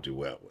do a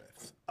duet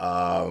with?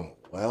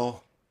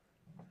 Well,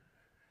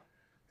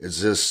 is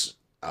this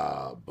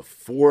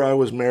before I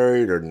was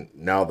married or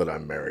now that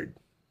I'm married?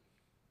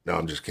 No,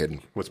 I'm just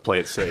kidding. Let's play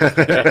it safe.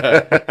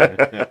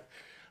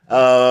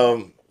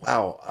 Wow.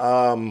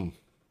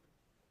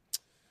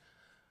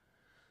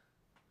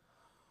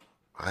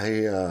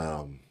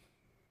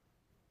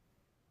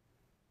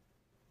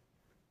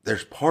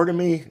 There's part of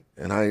me,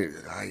 and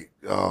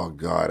oh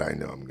God, I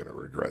know I'm gonna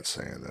regret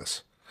saying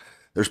this.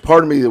 There's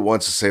part of me that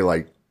wants to say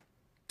like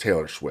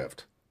Taylor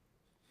Swift,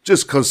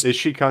 just because. Is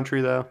she country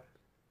though?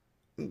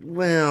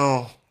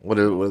 Well, what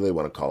do they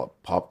want to call it?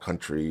 Pop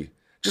country,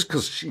 just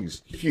because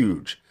she's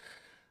huge,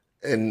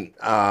 and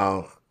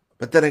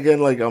but then again,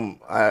 like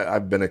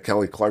I've been a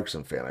Kelly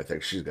Clarkson fan. I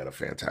think she's got a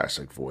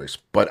fantastic voice.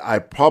 But I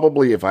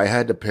probably, if I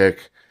had to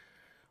pick,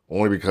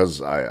 only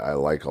because I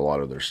like a lot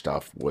of their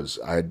stuff, was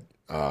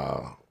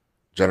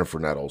Jennifer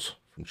Nettles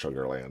from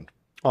Sugarland.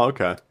 Oh,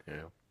 okay.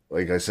 Yeah.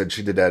 Like I said,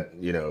 she did that,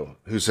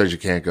 Who Says You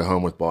Can't Go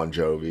Home with Bon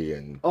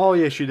Jovi. Oh,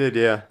 yeah, she did,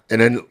 yeah.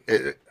 And then,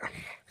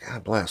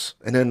 God bless.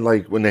 And then,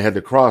 like, when they had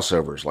the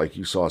crossovers, like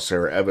you saw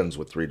Sarah Evans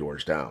with Three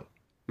Doors Down.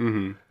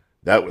 Mm-hmm.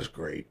 That was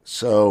great.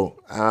 So,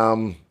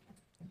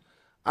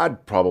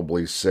 I'd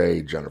probably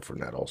say Jennifer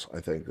Nettles. I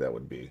think that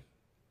would be,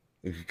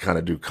 you could kind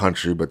of do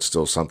country, but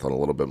still something a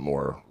little bit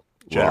more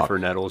Jennifer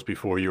rock. Nettles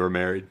before you were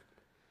married.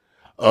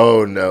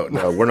 Oh no,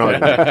 we're not.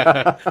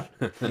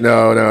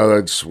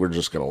 no, we're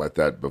just gonna let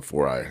that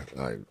before I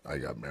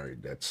got married.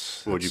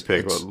 Would you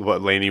pick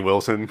what Lainey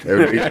Wilson?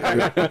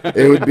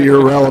 It would be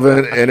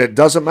irrelevant, and it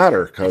doesn't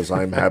matter because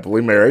I'm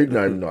happily married, and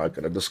I'm not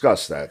going to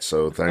discuss that.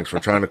 So thanks for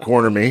trying to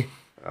corner me.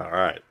 All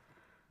right,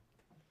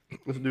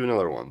 let's do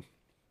another one.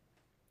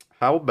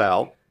 How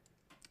about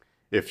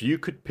if you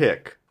could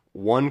pick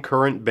one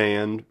current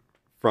band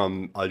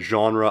from a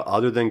genre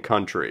other than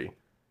country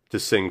to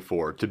sing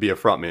for, to be a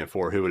frontman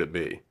for, who would it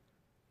be?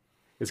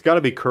 It's got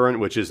to be current,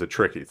 which is a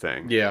tricky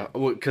thing. Yeah,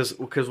 because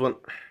when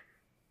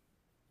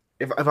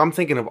if I'm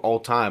thinking of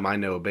all time, I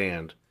know a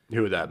band.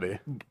 Who would that be?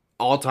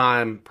 All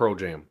time Pearl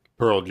Jam.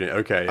 Pearl Jam.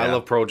 Okay, yeah. I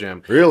love Pearl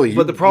Jam. Really,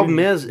 but the problem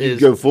is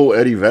go full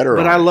Eddie Vedder.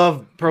 But I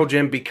love Pearl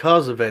Jam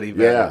because of Eddie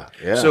Vedder.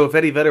 Yeah. So if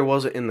Eddie Vedder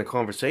wasn't in the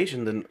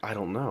conversation, then I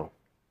don't know.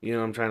 You know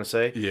what I'm trying to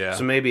say? Yeah.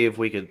 So maybe if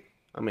we could,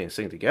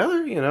 sing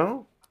together.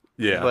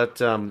 Yeah.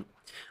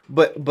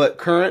 But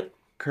current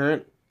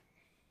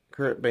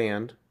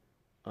band,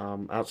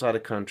 outside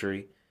of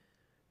country,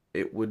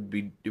 it would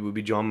be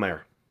John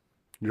Mayer.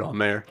 John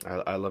Mayer.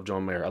 I love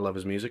John Mayer. I love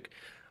his music.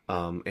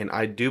 And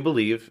I do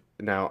believe,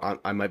 now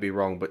I might be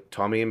wrong, but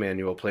Tommy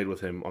Emmanuel played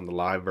with him on the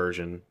live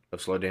version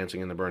of Slow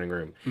Dancing in the Burning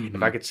Room. Mm-hmm.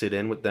 If I could sit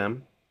in with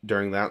them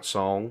during that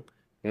song.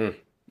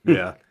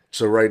 Yeah.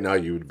 So right now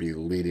you would be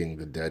leading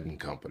the Dead and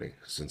Company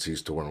since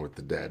he's touring with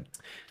the Dead.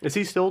 Is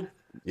he still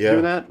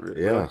doing that?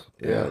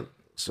 Yeah.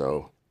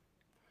 So,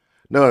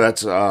 no,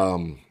 that's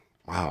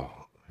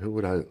wow. Who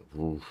would I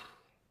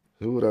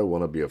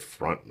want to be a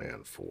front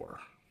man for?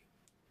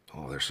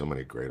 Oh, there's so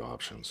many great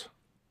options.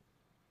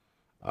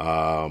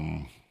 I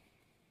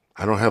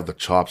don't have the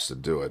chops to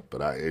do it,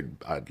 but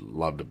I'd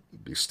love to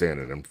be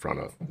standing in front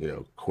of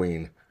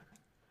Queen.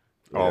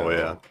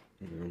 Yeah.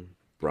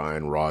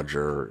 Brian,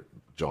 Roger,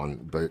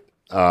 John, but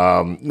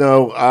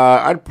no,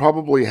 I'd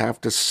probably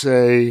have to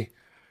say,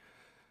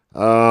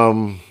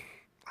 I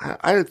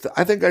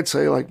think I'd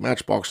say like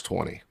Matchbox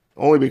 20.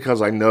 only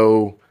because I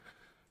know.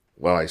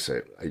 Well, I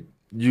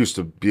used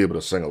to be able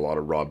to sing a lot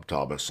of Rob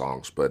Thomas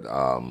songs, but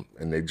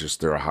and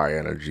they're a high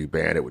energy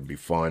band. It would be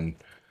fun.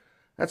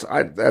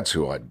 That's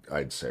who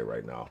I'd say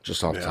right now,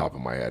 just off the Yeah. top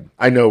of my head.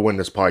 I know when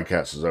this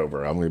podcast is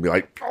over, I'm gonna be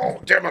like, oh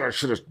damn it, I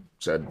should have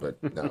said,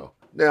 but no,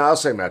 yeah, I'll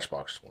say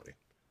Matchbox 20.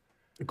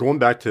 Going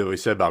back to what he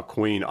said about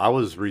Queen, I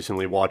was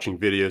recently watching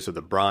videos of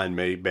the Brian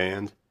May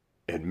band,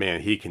 and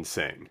man, he can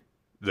sing.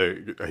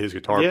 His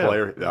guitar Yeah.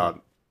 player,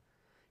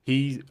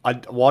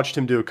 I watched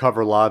him do a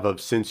cover live of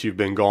 "Since You've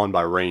Been Gone"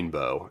 by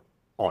Rainbow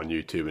on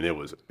YouTube, and it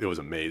was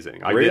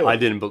amazing. I Really?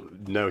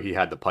 didn't know he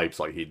had the pipes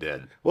like he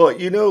did. Well,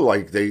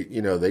 like they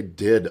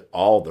did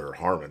all their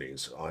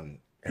harmonies on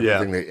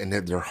Yeah, everything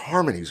and their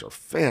harmonies are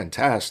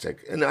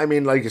fantastic. And I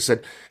mean, like I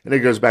said, and it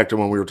goes back to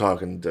when we were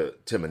talking to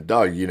Tim and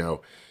Doug,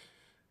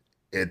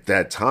 at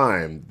that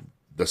time,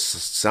 the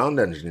sound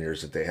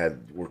engineers that they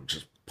had were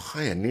just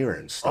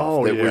pioneering stuff.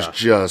 Oh, That was yeah.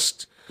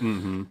 just,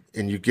 Hmm.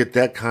 and you get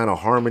that kind of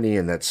harmony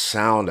and that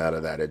sound out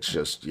of that. It's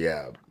just,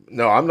 yeah.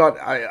 No, I'm not.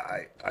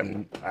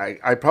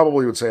 I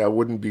probably would say I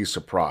wouldn't be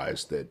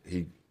surprised that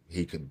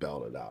he could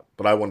belt it out.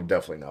 But I want to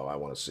definitely know. I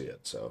want to see it.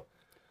 So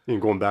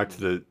And going back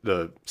to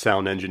the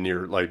sound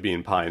engineer like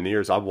being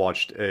pioneers, I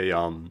watched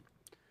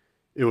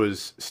it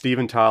was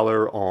Steven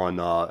Tyler on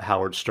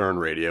Howard Stern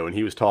radio, and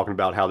he was talking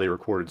about how they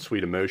recorded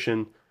Sweet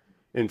Emotion.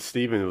 And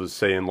Steven was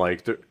saying,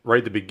 like, right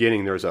at the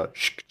beginning, there's a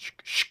shk, shk,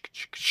 shk,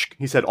 shk, shk.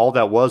 He said all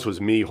that was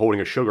me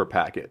holding a sugar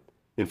packet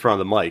in front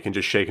of the mic and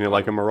just shaking it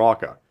like a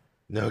maraca.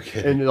 no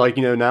kidding. And, like,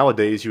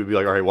 nowadays you would be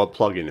like, all right, what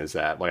plugin is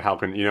that? Like, how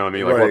can, what I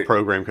mean? Like, what Right.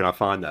 program can I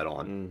find that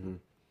on? Hmm.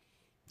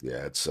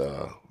 Yeah, it's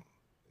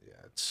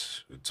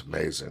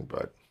amazing,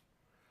 but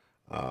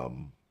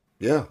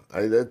yeah,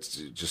 that's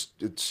just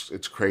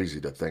it's crazy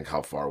to think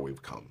how far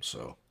we've come.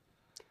 So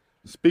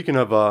Speaking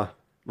of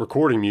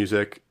recording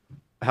music,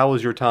 how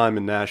was your time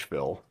in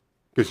Nashville?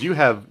 Because you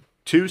have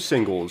two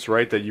singles,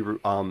 right, that you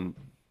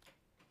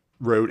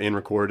wrote and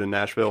recorded in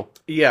Nashville?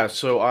 Yeah,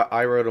 so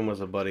I wrote him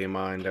with a buddy of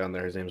mine down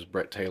there. His name's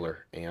Brett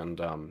Taylor, and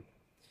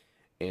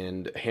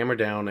Hammer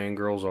Down and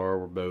Girls Are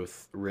were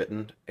both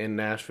written in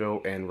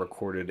Nashville and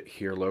recorded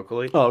here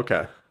locally. Oh,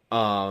 okay.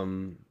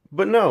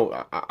 But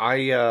no,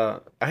 I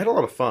had a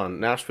lot of fun.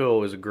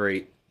 Nashville is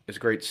it's a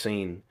great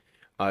scene.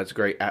 It's a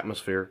great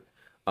atmosphere.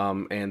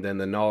 And then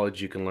the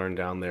knowledge you can learn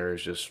down there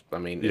is just, I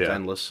mean, it's Yeah.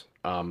 endless.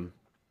 From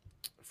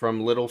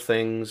little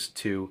things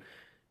to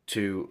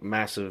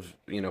massive,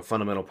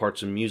 fundamental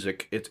parts of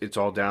music, it's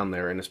all down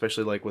there. And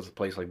especially like with a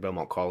place like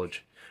Belmont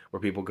College, where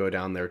people go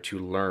down there to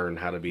learn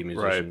how to be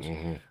Right.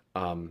 musicians.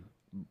 Um,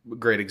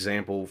 Great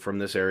example from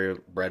this area,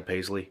 Brad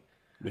Paisley.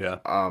 Yeah.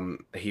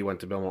 He went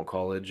to Belmont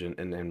College, and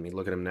I mean,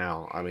 look at him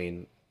now. I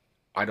mean,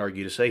 I'd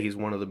argue to say he's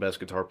one of the best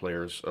guitar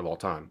players of all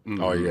time, oh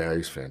Mhm. yeah,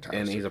 he's and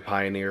fantastic. he's a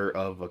pioneer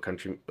of a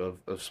country of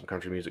some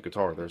country music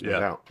guitar. There's no Yeah.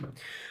 doubt.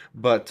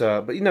 But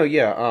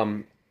yeah.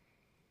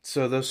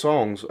 So those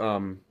songs,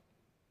 I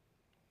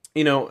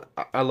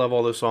love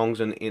all those songs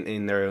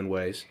in their own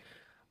ways.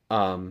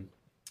 Of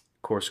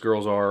course,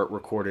 Girls Are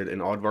recorded in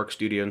Aardvark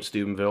Studio in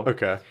Steubenville,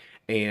 Okay.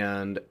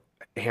 and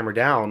Hammer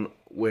Down,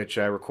 which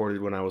I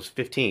recorded when I was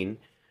 15.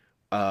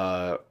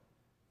 Uh,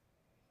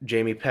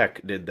 Jamie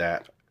Peck did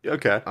that.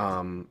 Okay.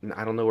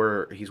 I don't know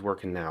where he's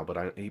working now,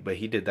 but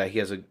he did that. He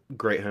has a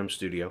great home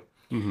studio,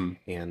 Hmm.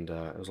 and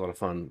it was a lot of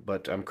fun.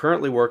 But I'm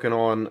currently working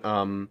on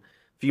a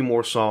few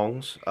more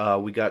songs.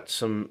 We got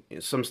some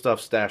stuff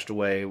stashed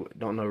away.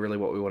 Don't know really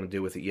what we want to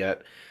do with it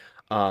yet.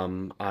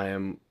 I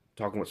am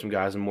talking with some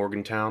guys in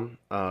Morgantown.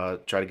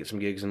 Try to get some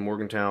gigs in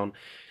Morgantown,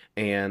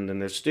 and then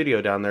there's a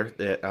studio down there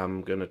that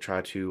I'm gonna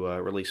try to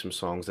release some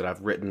songs that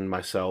I've written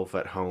myself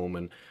at home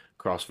and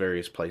across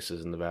various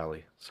places in the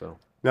valley. So.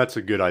 That's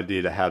a good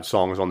idea to have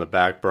songs on the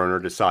back burner,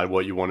 decide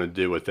what you want to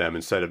do with them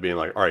instead of being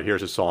like, all right,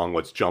 here's a song,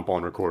 let's jump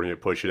on recording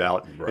it, push it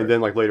out. Right. And then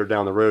like later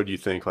down the road, you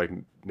think like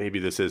maybe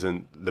this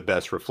isn't the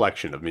best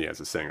reflection of me as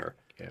a singer.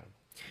 Yeah.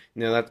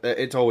 That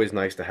it's always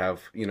nice to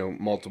have,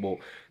 multiple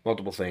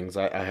things.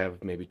 I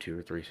have maybe two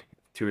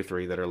or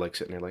three that are like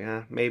sitting there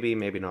like, maybe,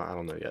 maybe not. I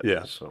don't know yet.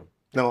 Yeah. So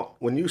Now,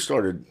 when you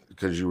started,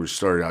 because you were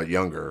started out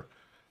younger,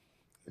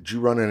 did you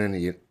run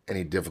into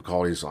any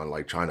difficulties on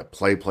like trying to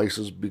play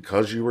places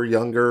because you were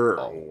younger,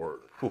 or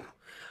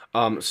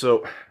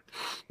so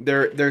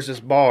there's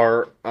this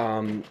bar,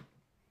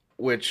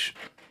 which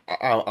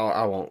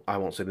I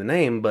won't say the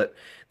name, but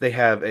they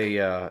have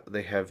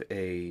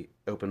a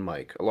open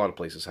mic. A lot of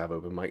places have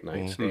open mic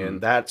nights,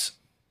 and that's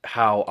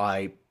how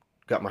I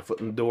got my foot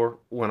in the door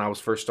when I was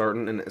first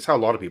starting, and it's how a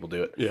lot of people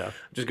do it. Yeah.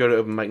 Just go to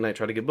open mic night,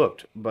 try to get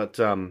booked. But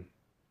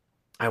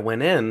I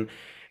went in,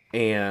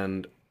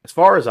 and as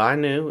far as I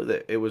knew,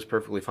 that it was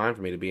perfectly fine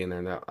for me to be in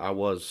there. Now I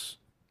was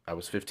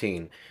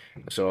 15,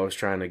 so I was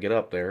trying to get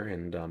up there,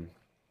 and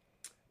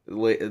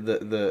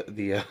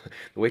the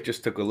waitress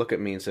took a look at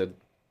me and said,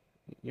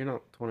 "You're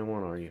not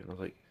 21, are you?" And I was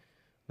like,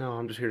 "No,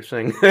 I'm just here to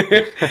sing."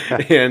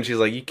 And she's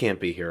like, "You can't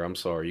be here. I'm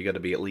sorry. You got to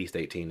be at least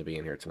 18 to be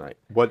in here tonight."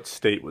 What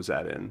state was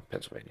that in?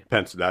 Pennsylvania.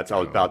 That's I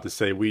was about to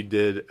say we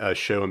did a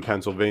show in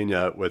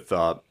Pennsylvania with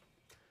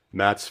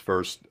Matt's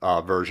first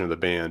version of the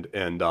band,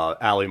 and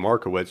Allie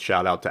Markowitz,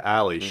 shout out to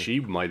Allie. She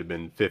might have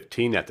been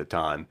 15 at the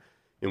time,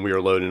 and we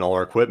were loading all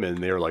our equipment,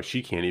 and they were like,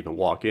 she can't even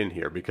walk in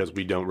here because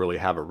we don't really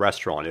have a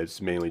restaurant.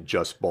 It's mainly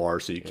just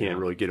bars, so you can't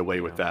really get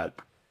away with that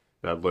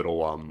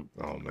little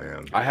Oh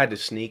man. I had to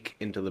sneak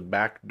into the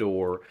back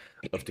door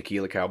of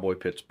Tequila Cowboy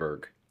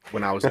Pittsburgh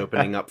when I was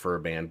opening up for a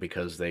band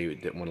because they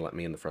didn't want to let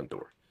me in the front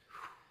door.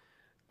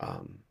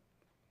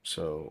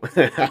 So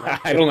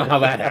I don't know how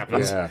that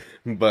happens. Yeah.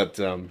 But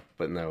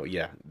no,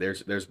 yeah,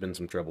 there's been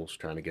some troubles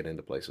trying to get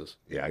into places.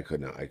 Yeah, I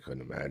couldn't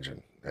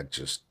imagine. That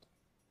just,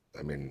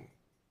 I mean,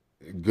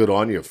 good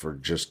on you for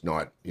just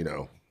not,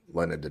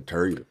 letting it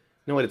deter you. You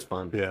know what? It's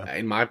fun. Yeah.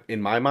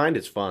 In my mind,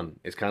 it's fun.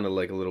 It's kind of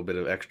like a little bit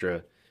of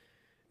extra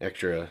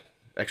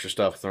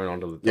stuff thrown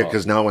onto the top. Yeah,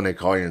 because now when they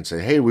call you and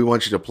say, "Hey, we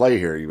want you to play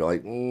here," you're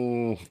like, I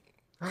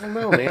don't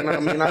know, man. I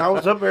mean, I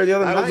was up there the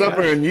other night. I was up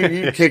there and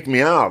you kicked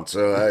me out,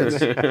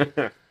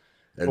 so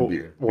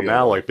Well,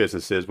 now, like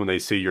businesses, when they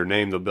see your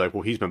name, they'll be like,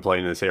 well, he's been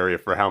playing in this area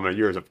for how many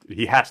years?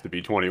 He has to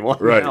be 21.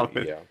 Right. Now.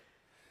 Yeah.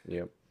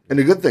 Yep. And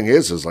the good thing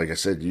is like I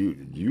said,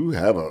 you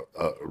have a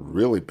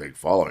really big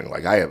following.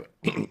 Like I have,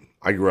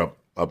 I grew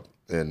up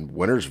in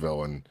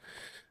Wintersville, and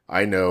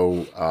I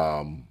know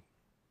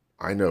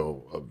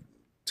of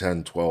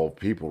 10, 12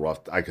 people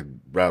I could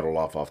rattle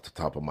off the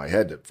top of my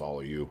head that follow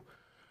you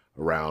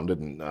around,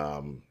 and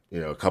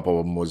a couple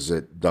of them was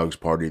at Doug's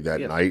party that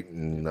night,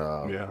 and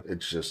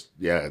it's just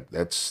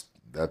that's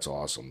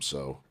awesome.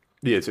 So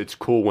yeah, it's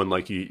cool when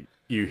like you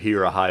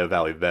hear Ohio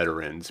Valley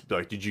veterans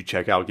like, did you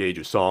check out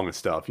Gage's song and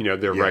stuff?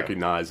 They're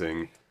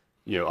recognizing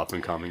up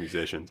and coming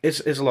musicians.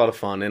 It's a lot of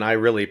fun, and I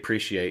really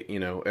appreciate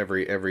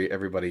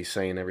everybody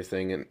saying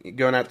everything and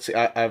going out to see.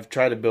 I've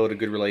tried to build a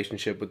good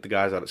relationship with the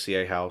guys out at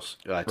CA House,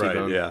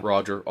 T-Bone,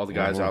 Roger, all the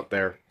guys out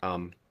there,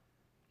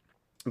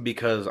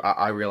 because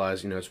I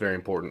realize it's very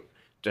important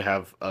to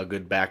have a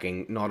good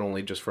backing, not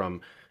only just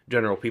from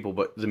general people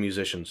but the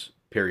musicians.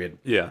 Period.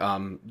 Yeah.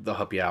 They'll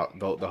help you out.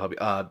 They'll help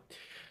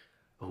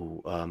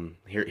you.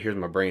 Here's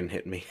my brain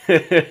hitting me.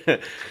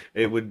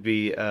 It would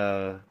be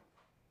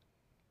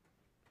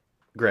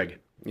Greg.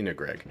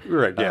 Greg.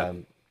 Right, yeah.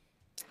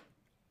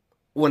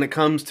 When it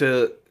comes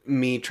to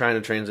me trying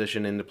to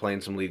transition into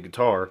playing some lead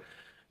guitar,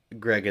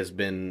 Greg has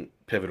been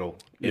pivotal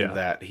in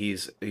that.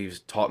 He's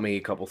taught me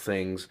a couple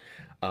things.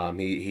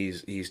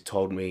 He's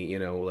told me,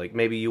 like,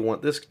 maybe you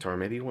want this guitar,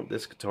 maybe you want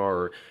this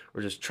guitar,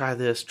 or just try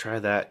this, try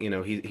that.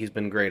 He's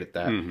been great at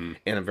that, and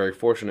I'm very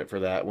fortunate for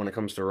that. When it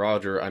comes to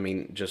Roger, I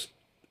mean, just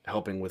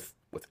helping with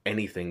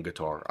anything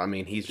guitar. I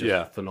mean, he's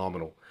just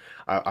phenomenal.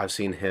 I've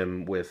seen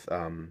him with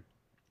who's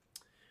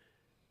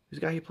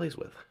the guy he plays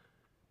with?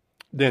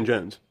 Dan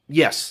Jones.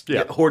 Yes.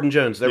 Yeah. Horde and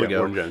Jones. There we go.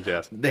 Horde and Jones,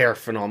 yes. They're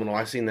phenomenal.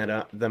 I've seen them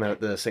at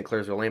the St.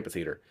 Clairsville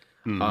Amphitheater.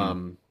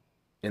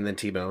 And then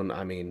T-Bone,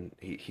 I mean,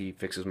 he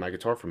fixes my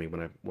guitar for me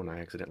when I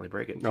accidentally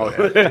break it. Oh,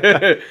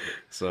 yeah.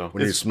 So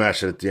when you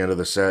smash it at the end of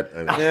the set.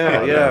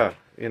 Yeah.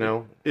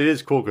 It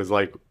is cool because,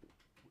 like,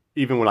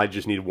 even when I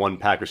just need one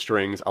pack of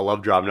strings, I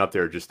love driving up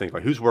there and just think,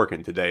 like, who's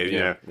working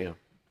today?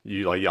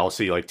 Y'all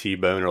see, like,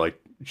 T-Bone or, like,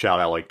 shout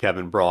out, like,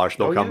 Kevin Brosh.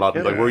 They'll come up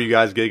and like, where are you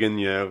guys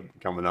gigging?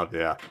 Coming up,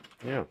 yeah.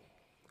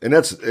 And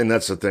that's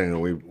the thing that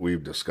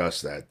we've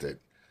discussed that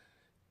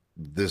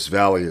this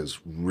valley is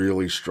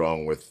really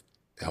strong with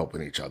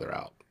helping each other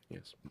out.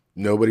 Yes.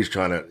 Nobody's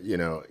trying to,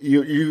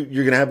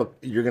 you're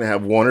gonna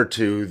have one or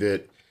two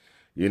that,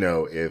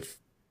 if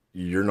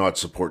you're not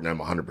supporting them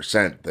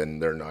 100%, then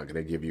they're not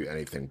gonna give you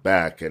anything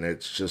back. And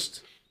it's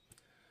just,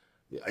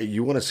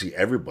 you want to see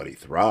everybody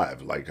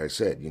thrive. Like I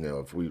said,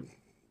 if we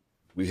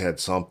had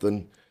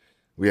something,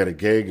 we had a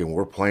gig and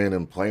we're playing,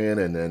 and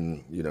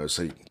then,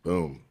 say,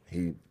 boom,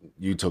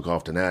 you took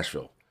off to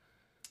Nashville.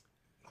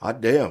 Hot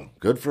damn,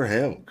 good for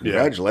him.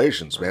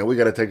 Congratulations, man. We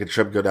got to take a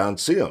trip, go down and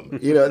see him.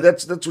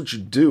 That's what you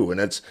do. And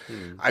that's,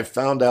 I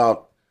found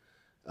out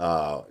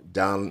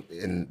down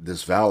in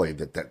this valley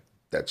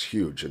that's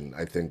huge. And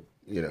I think,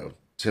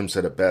 Tim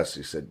said it best.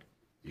 He said,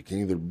 you can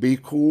either be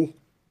cool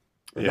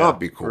or not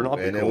be cool.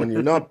 And then when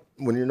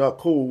you're not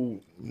cool,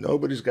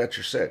 nobody's got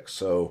your six.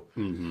 So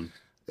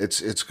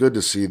it's good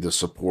to see the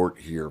support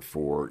here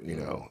for,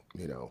 And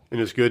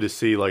it's good to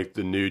see, like,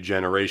 the new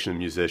generation of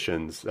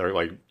musicians that are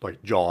like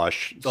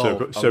Josh, I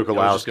was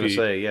just gonna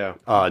say,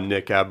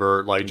 Nick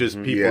Ebert, like,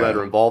 just people that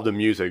are involved in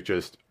music,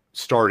 just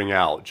starting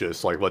out,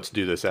 just like, let's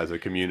do this as a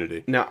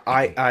community. Now,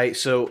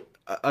 so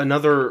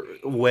another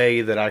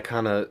way that I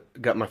kind of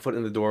got my foot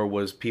in the door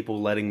was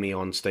people letting me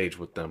on stage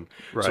with them.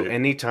 Right. So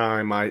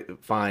anytime I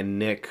find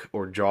Nick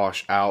or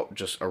Josh out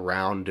just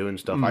around doing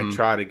stuff, I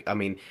try to, I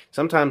mean,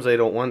 sometimes they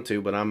don't want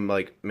to, but I'm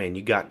like, man,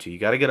 you got to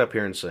get up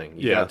here and sing.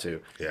 You got to,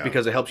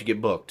 because it helps you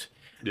get booked.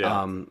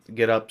 Yeah.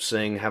 Get up,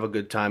 sing, have a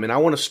good time. And I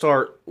want to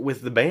start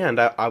with the band.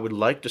 I would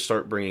like to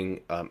start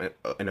bringing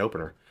an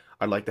opener.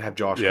 I'd like to have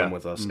Josh come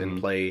with us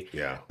and play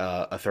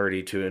a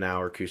 30 to an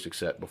hour acoustic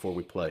set before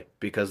we play,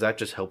 because that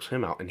just helps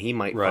him out, and he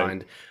might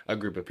find a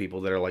group of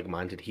people that are like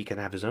minded. He can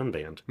have his own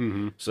band,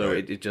 so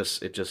it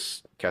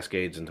just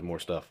cascades into more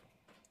stuff.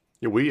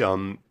 Yeah, we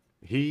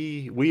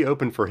We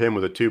opened for him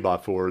with a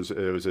 2x4s.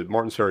 It was at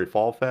Martin Surrey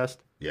Fall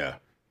Fest. Yeah.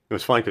 It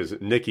was funny because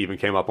Nick even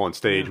came up on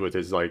stage with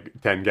his like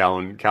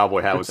 10-gallon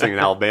cowboy hat, was singing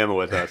Alabama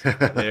with us.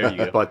 There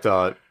you go.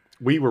 But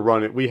we were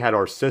running. We had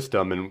our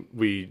system, and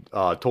we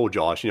told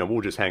Josh,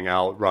 we'll just hang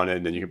out, run it,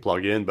 and then you can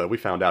plug in. But we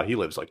found out he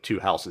lives like 2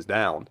 houses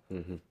down.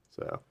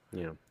 So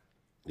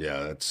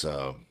yeah, that's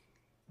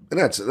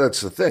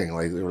the thing.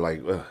 Like they were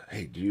like,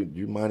 hey, do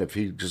you mind if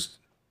he just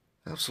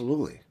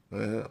absolutely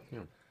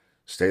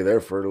stay there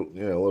for a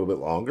little bit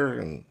longer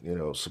and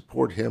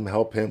support him,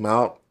 help him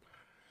out.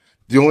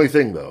 The only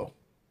thing though,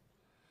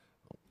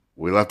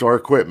 we left our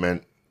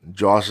equipment.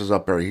 Josh is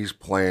up there. He's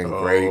playing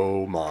great.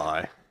 Oh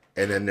my!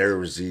 And then there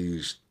was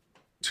these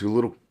 2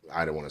 little.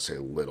 I don't want to say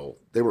little.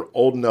 They were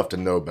old enough to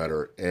know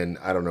better, and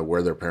I don't know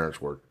where their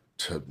parents were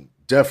to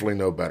definitely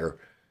know better.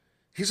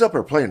 He's up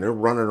there playing. They're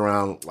running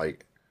around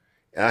like.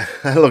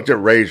 I looked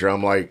at Razor.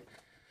 I'm like,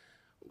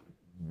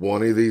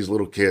 one of these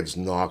little kids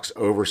knocks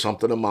over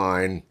something of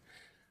mine,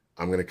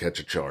 I'm gonna catch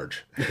a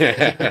charge.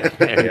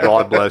 And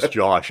God bless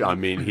Josh. I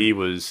mean, he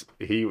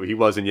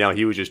wasn't yelling.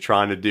 He was just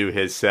trying to do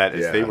his set.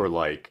 As They were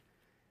like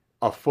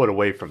a foot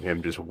away from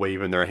him, just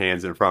waving their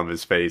hands in front of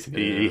his face. And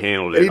he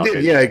handled it. He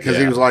did, because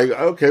he was like,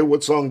 "Okay,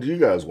 what song do you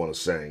guys want to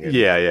sing?" And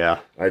yeah.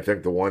 I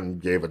think the one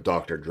gave a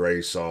Dr.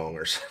 Dre song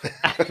or something.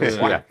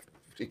 What are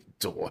you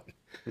doing?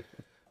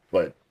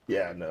 But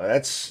yeah, no,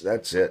 that's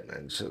it,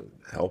 man. So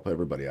help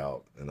everybody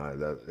out, and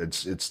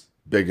it's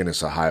big in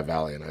this Ohio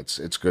Valley, and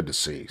it's good to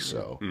see.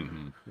 So,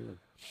 You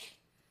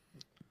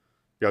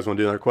guys want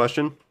to do another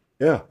question?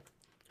 Yeah,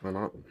 why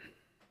not?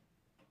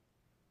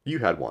 You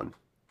had one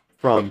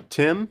from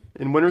Tim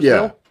in Wintersville.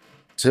 Yeah,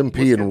 Tim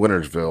P in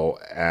Wintersville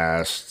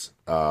asked.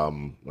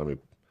 Let me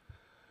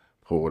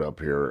pull it up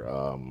here.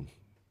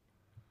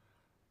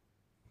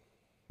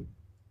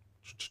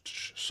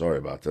 Sorry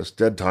about this.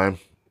 Dead time.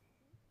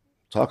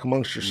 Talk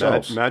amongst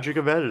yourselves. Magic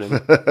of editing.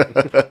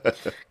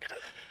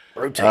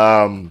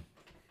 Rotate.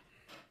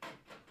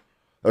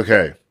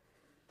 Okay.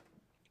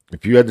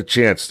 If you had the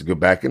chance to go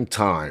back in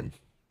time,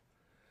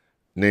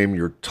 name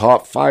your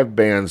top 5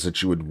 bands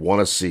that you would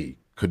want to see.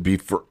 Could be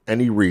for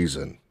any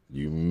reason.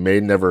 You may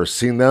never have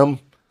seen them,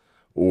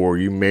 or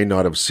you may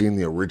not have seen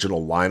the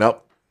original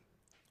lineup,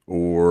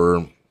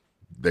 or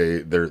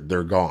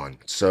they're gone.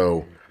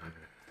 So,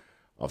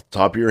 off the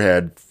top of your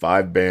head,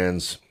 5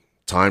 bands.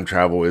 Time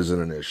travel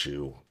isn't an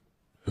issue.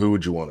 Who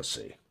would you want to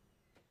see?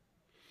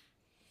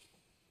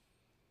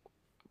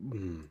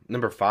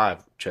 Number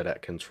 5, Chet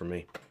Atkins for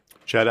me.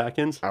 Chet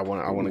Atkins. I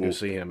want to go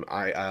see him.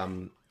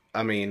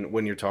 I mean,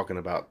 when you're talking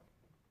about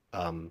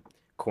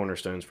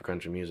cornerstones for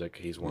country music,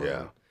 he's one of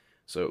them.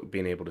 So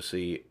being able to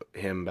see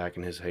him back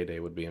in his heyday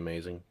would be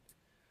amazing.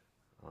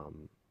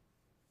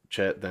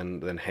 Chet,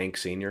 then Hank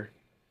Sr.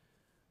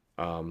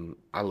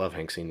 I love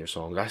Hank Sr.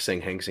 songs. I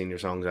sing Hank Sr.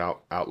 songs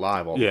out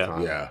live all the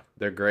time. Yeah,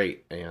 they're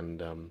great.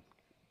 And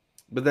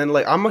but then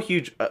like I'm a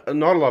huge.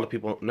 Not a lot of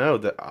people know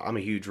that I'm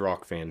a huge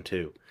rock fan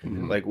too.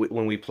 Like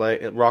when we play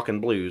rock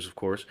and blues, of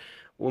course.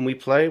 When we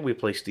play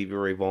Stevie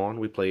Ray Vaughan,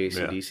 we play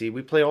AC/DC,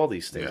 we play all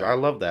these things. I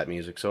love that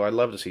music, so I'd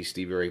love to see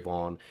Stevie Ray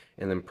Vaughan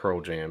and then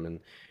Pearl Jam, and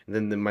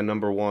then my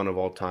number 1 of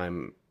all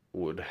time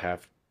would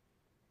have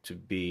to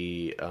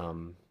be.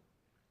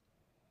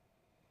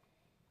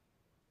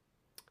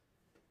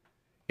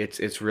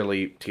 It's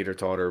really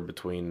teeter-totter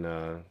between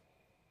Merle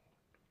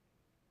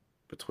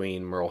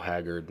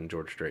Haggard and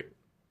George Strait.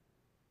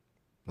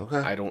 Okay.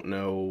 I don't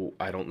know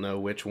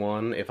which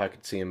one. If I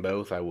could see them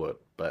both, I would.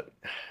 But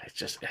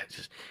it's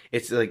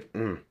like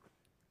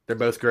they're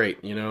both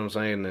great. You know what I'm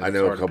saying? I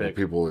know a couple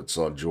people that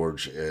saw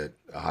George at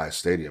Ohio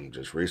Stadium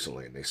just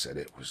recently, and they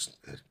said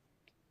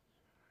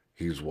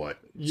he's what?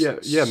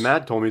 Yeah.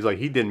 Matt told me he's like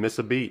he didn't miss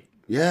a beat.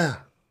 Yeah,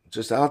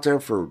 just out there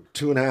for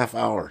 2.5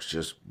 hours,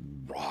 just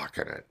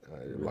rocking it.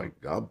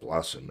 Like God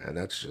bless him, man.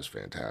 That's just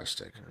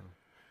fantastic.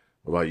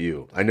 What about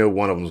you? I know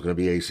one of them is going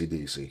to be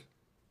AC/DC.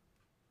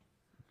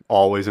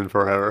 Always and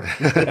forever.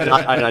 And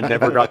I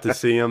never got to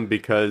see him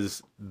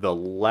because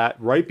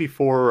right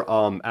before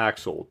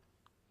Axl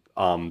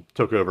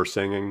took over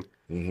singing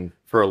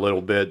for a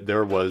little bit,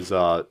 there was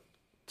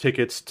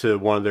tickets to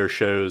one of their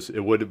shows.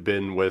 It would have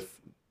been with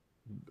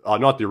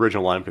not the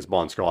original line because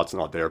Bon Scott's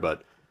not there,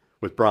 but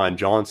with Brian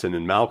Johnson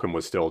and Malcolm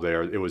was still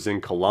there. It was in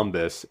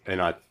Columbus,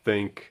 and I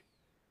think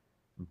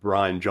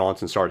Brian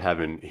Johnson started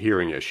having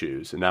hearing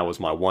issues, and that was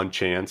my one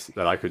chance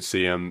that I could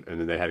see him, and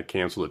then they had to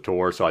cancel the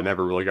tour, so I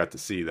never really got to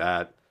see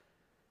that.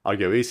 I'll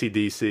go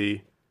AC/DC,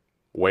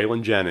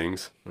 Waylon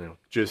Jennings,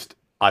 just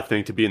I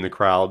think to be in the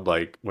crowd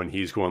like when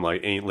he's going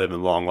like Ain't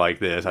Living Long Like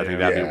This, I think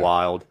that'd be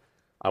wild.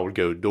 I would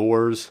go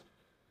Doors,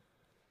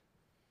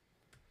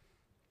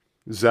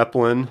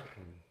 Zeppelin,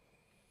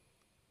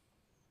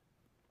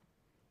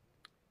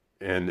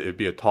 and it'd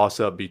be a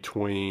toss-up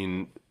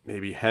between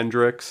maybe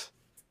Hendrix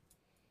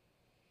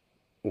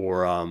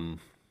or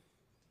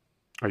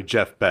like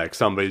Jeff Beck,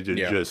 somebody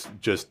to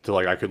just to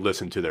like I could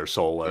listen to their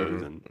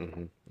solos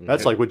and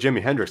That's like with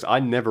Jimi Hendrix. I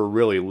never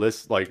really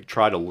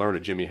try to learn a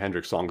Jimi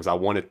Hendrix song because I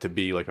want it to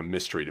be like a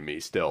mystery to me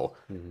still.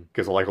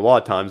 Because like a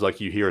lot of times, like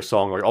you hear a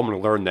song like, oh, I'm going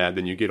to learn that,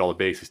 then you get all the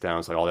basics down.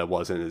 It's like, oh, that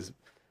wasn't as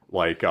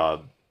like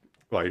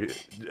like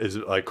as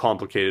like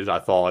complicated as I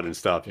thought and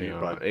stuff.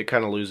 But it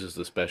kind of loses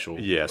the special.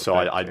 Yeah, so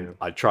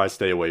I try to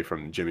stay away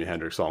from Jimi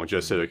Hendrix songs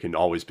just so it can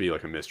always be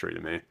like a mystery to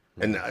me.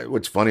 And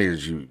what's funny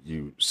is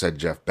you said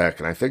Jeff Beck,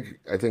 and I think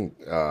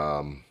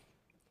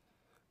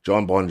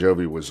John Bon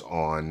Jovi was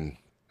on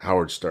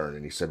Howard Stern,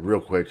 and he said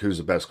real quick, "Who's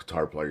the best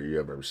guitar player you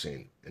have ever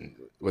seen?" And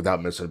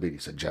without missing a beat, he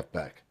said Jeff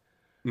Beck.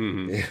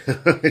 You're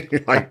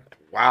like,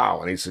 wow!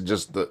 And he said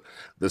just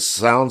the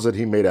sounds that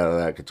he made out of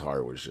that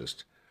guitar was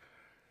just.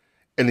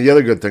 And the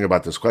other good thing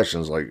about this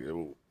question is like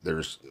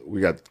we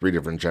got 3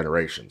 different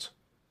generations.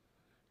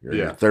 You're in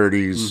your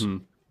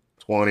 30s,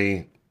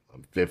 20,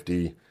 I'm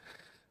 50,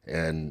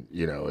 and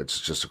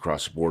it's just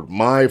across the board.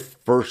 My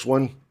first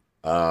one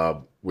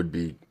would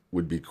be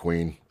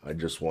Queen. I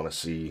just want to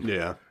see.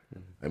 Yeah.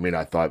 I mean,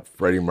 I thought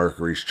Freddie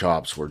Mercury's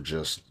chops were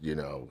just,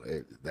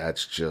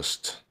 that's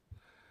just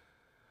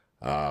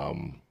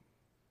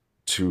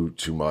too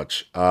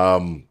much.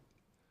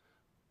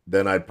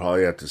 Then I'd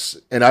probably have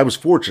to, and I was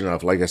fortunate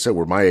enough, like I said,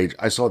 we're my age.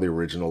 I saw the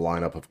original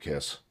lineup of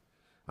Kiss.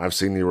 I've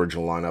seen the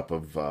original lineup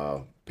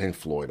of Pink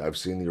Floyd. I've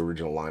seen the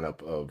original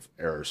lineup of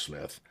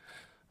Aerosmith.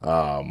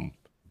 I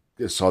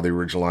saw the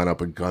original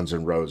lineup of Guns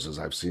N' Roses.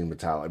 I've seen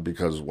Metallica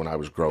because when I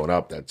was growing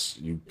up,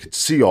 you could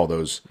see all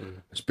those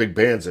big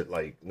bands that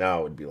like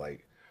now it'd be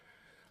like.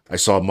 I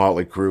saw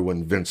Motley Crue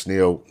when Vince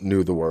Neil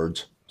knew the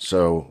words.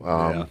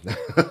 So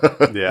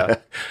yeah.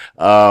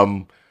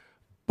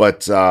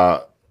 But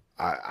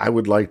I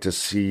would like to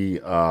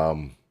see.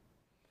 I'd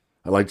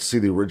like to see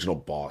the original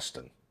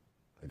Boston.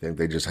 I think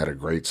they just had a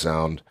great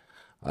sound.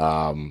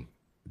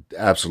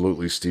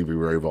 Absolutely, Stevie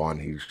Ray Vaughan.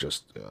 He's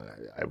just.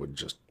 I would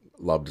just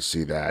love to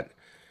see that.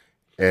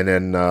 And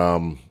then,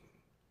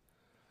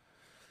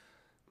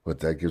 but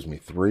that gives me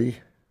 3,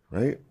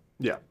 right?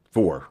 Yeah.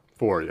 4.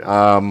 4.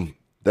 Yeah.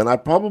 Then I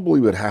probably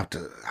would have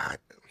to.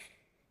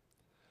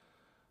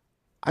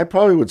 I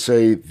probably would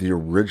say the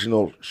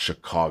original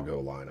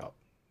Chicago lineup.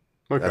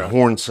 Okay. That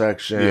horn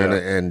section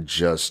and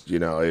just,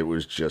 it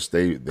was just,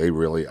 they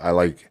really,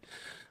 I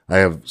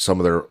have some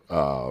of their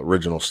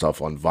original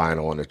stuff on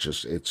vinyl and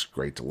it's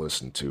great to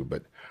listen to.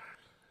 But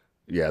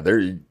yeah,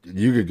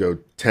 you could go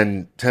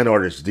 10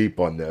 artists deep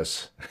on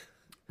this.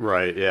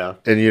 Right, yeah.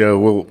 And,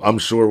 I'm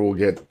sure we'll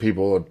get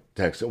people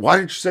texting, why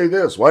did you say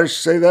this? Why did you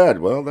say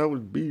that? Well, that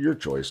would be your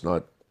choice,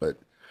 and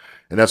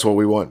that's what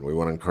we want. We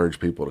want to encourage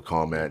people to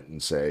comment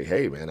and say,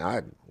 hey, man,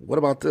 what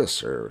about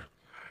this?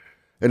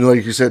 And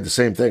like you said, the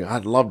same thing.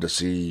 I'd love to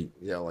see,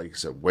 like you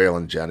said,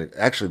 Waylon Jennings.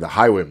 Actually, the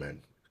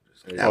Highwaymen.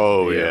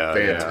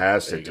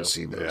 Fantastic to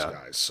see those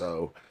guys.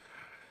 So,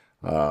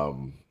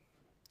 but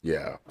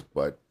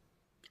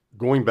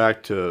going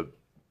back to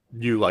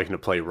you liking to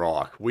play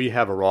rock, we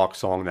have a rock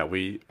song that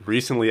we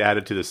recently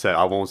added to the set.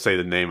 I won't say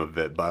the name of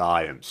it, but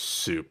I am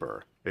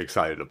super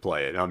excited to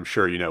play it. I'm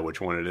sure you know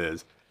which one it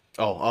is.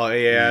 Oh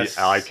yes.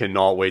 I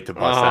cannot wait to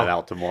bust that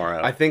out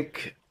tomorrow. I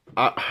think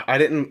I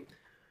didn't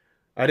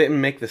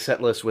make the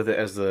set list with it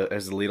as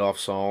the lead off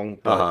song,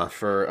 but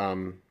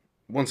for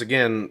once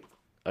again,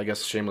 I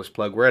guess a shameless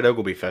plug. We're at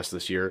Ogilvy Fest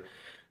this year,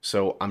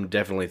 so I'm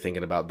definitely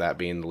thinking about that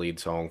being the lead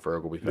song for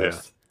Ogilvy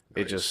Fest.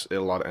 Yeah. A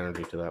lot of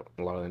energy to that.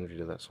 A lot of energy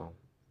to that song.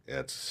 Yeah,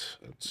 it's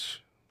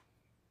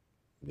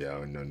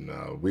and then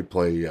we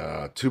play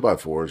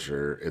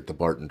 2x4s at the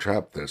Barton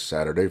Trap this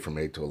Saturday from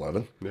 8 to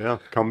 11. Yeah,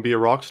 come be a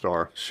rock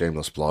star.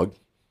 Shameless plug.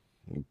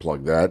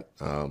 Plug that.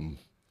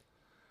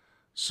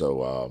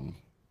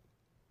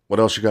 What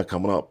else you got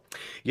coming up?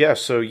 Yeah,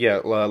 so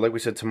like we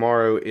said,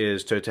 tomorrow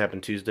is Toe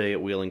Tapping Tuesday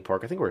at Wheeling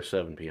Park. I think we're a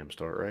 7 p.m.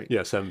 start, right?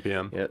 Yeah, 7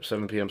 p.m. Yeah,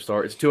 7 p.m.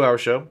 start. It's a 2-hour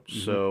show,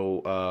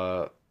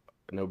 so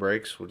no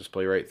breaks. We'll just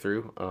play right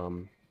through.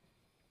 Of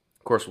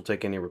course, we'll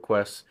take any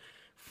requests.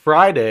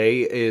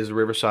 Friday is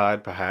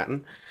Riverside,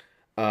 Powhatan.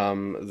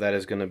 That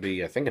is going to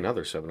be, I think,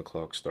 another 7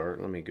 o'clock start.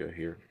 Let me go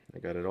here. I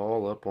got it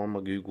all up on my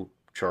Google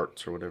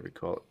charts or whatever you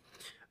call it.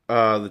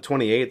 The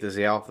 28th is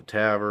the Alpha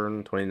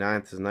Tavern.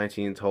 29th is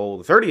 19th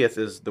Hole. The 30th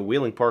is the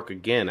Wheeling Park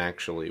again,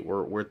 actually.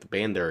 We're at the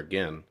band there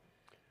again.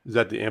 Is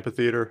that the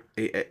amphitheater?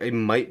 It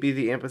might be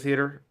the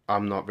amphitheater.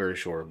 I'm not very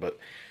sure, but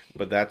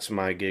that's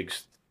my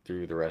gigs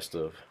through the rest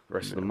of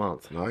the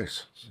month.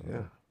 Nice.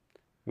 Yeah.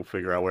 We'll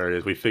figure out where it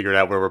is. We figured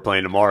out where we're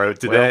playing tomorrow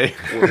today.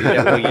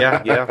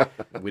 Yeah,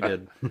 we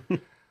did.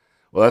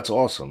 Well, that's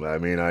awesome. I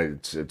mean,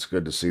 it's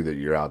good to see that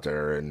you're out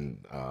there and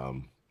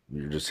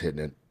you're just hitting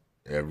it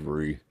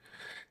every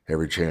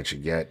chance you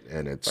get.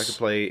 And it's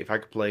if I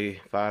could play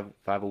five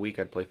a week,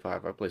 I'd play 5.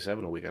 If I play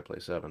 7 a week, I'd play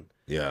 7.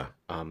 Yeah.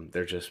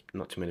 There's just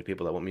not too many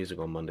people that want music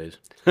on Mondays.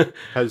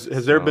 Has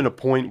there been a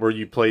point where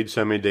you played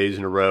so many days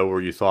in a row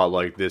where you thought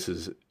like this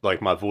is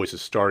like my voice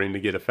is starting to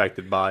get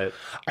affected by it?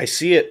 I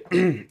see it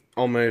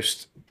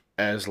almost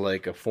as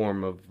like a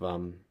form of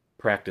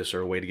practice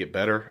or a way to get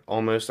better.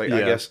 Almost I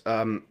guess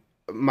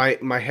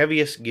my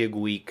heaviest gig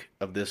week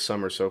of this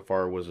summer so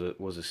far was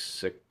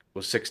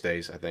 6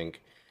 days, I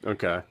think.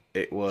 Okay.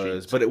 It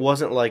was, Jeez. but it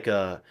wasn't like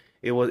a.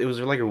 It was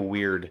like a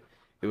weird.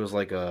 It was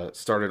like a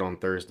started on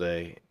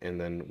Thursday and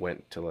then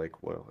went to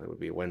like, well, it would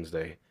be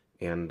Wednesday,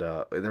 and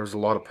there was a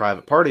lot of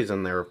private parties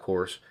in there, of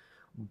course,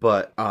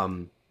 but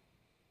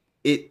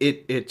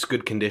it's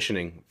good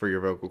conditioning for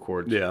your vocal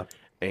cords, Yeah.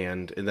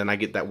 and then I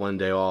get that one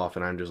day off,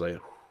 and I'm just like,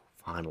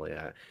 finally,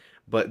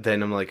 but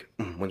then I'm like,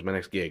 when's my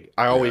next gig?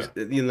 I always,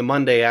 Yeah. the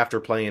Monday after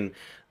playing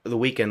the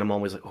weekend, I'm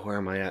always like, where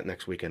am I at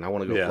next weekend? I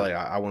want to go Yeah. play.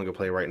 I want to go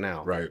play right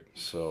now. Right.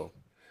 So,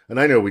 And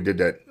I know we did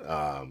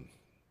that.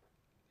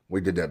 We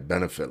did that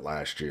benefit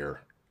last year,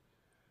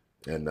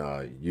 and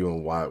you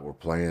and Wyatt were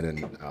playing,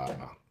 and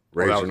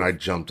Razor and I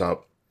jumped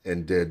up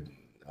and did.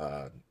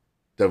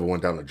 Devil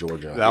Went Down to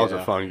Georgia. That was a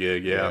Yeah. fun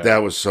gig. Yeah. That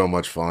was so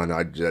much fun.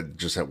 I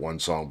just had one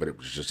song, but it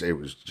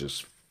was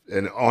just,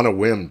 and on a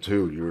whim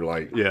too. You were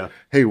like, Yeah.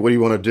 "Hey, what do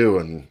you want to do?"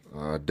 And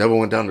Devil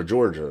Went Down to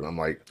Georgia, and I'm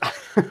like,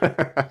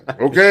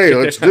 "Okay,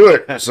 let's do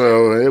it."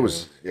 So it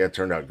was, it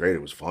turned out great.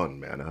 It was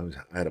fun, man.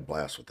 I had a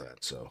blast with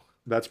that. So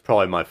That's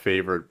probably my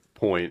favorite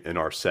point in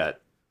our set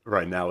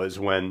right now is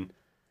when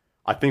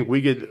I think we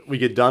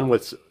get done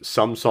with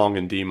some song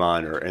in D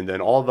minor, and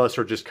then all of us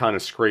are just kind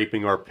of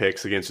scraping our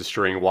picks against the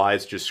string.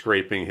 Wyatt's just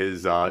scraping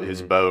his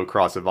bow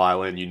across the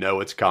violin. You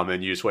know it's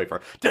coming. You just wait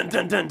for dun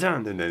dun dun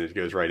dun, and then it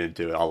goes right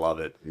into it. I love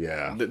it.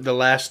 yeah, the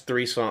last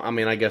three songs. I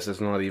mean, I guess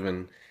it's not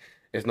even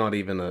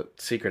a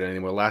secret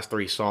anymore. The last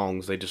three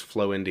songs, they just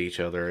flow into each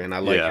other, and I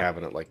like Yeah.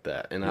 having it like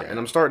that. And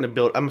I'm starting to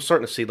build. I'm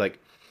starting to see like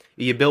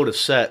you build a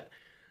set,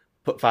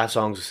 put 5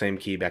 songs the same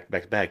key back to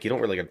back to back. You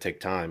don't really got to take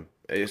time.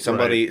 If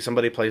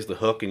somebody plays the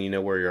hook and you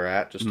know where you're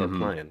at, just start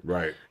playing.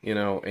 right. You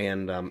know,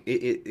 and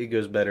it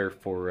goes better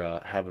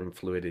for having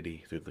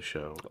fluidity through the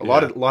show. A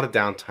lot of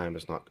downtime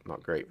is not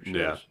great for shows.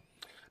 Yeah.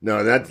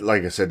 No, that,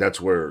 like I said,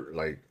 that's where,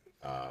 like,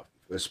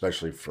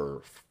 especially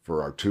for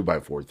our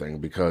 2x4 thing,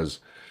 because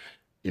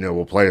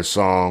we'll play a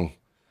song,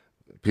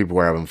 people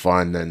are having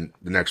fun, then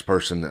the next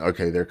person,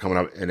 okay, they're coming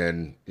up, and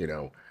then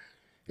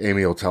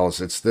Amy will tell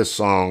us it's this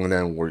song, and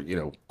then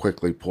we're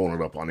quickly pulling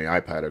it up on the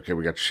iPad. Okay,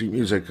 we got sheet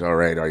music. All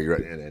right, are you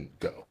ready? And then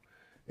go.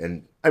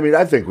 And I mean,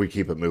 I think we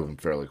keep it moving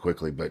fairly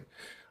quickly, but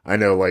I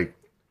know, like,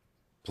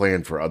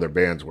 playing for other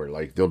bands where,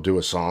 like, they'll do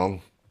a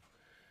song,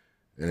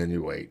 and then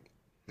you wait,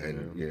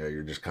 and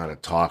you're just kind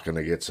of talking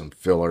to get some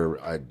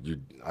filler.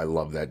 I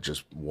love that.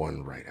 Just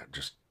one right out.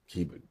 Just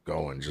keep it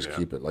going. Just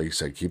keep it, like you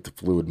said, keep the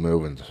fluid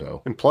moving.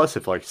 So, And plus,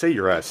 if like say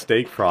you're at a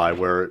steak fry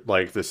where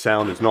like the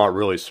sound is not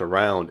really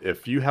surround,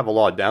 if you have a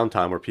lot of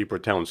downtime where people are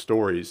telling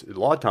stories, a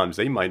lot of times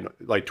they might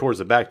like towards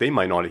the back they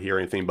might not hear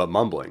anything but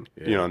mumbling.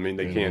 You know what I mean?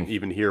 They can't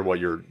even hear what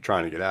you're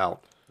trying to get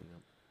out.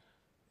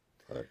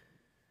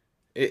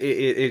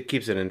 It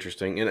keeps it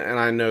interesting, and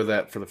I know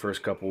that for the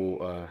first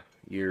couple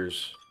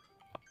years,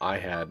 I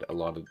had a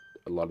lot of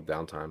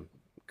downtime.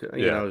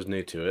 I was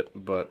new to it,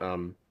 but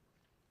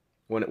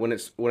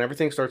when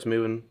everything starts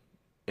moving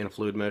in a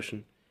fluid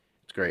motion,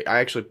 it's great.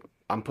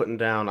 I'm putting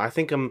down. I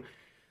think I'm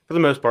for the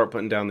most part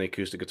putting down the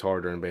acoustic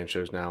guitar during band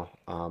shows now,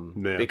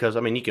 because I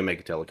mean you can make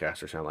a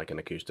Telecaster sound like an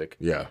acoustic.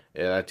 yeah,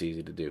 That's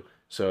easy to do.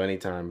 So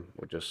anytime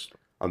we're just.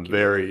 I'm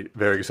very,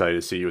 very excited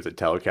to see you with the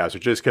Telecaster,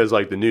 just because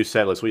like the new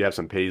set list, we have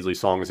some Paisley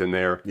songs in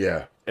there.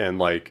 yeah. And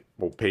like,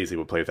 well, Paisley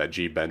will play with that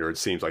G bender. It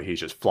seems like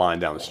he's just flying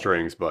down the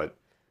strings, but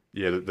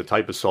yeah, the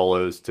type of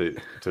solos to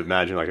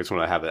imagine like it's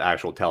going to have an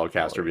actual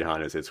Telecaster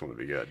behind us. It's going to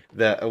be good.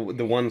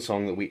 The one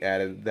song that we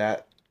added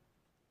that.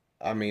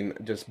 I mean,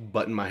 just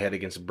butting my head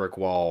against a brick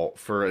wall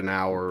for an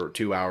hour,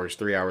 2 hours,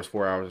 3 hours,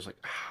 4 hours. I was like,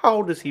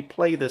 how does he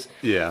play this?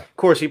 Yeah. Of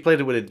course, he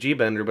played it with a G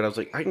bender, but I was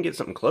like, I can get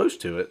something close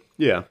to it.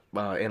 Yeah.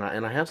 And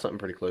I have something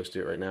pretty close to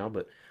it right now,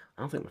 but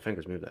I don't think my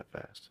fingers move that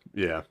fast.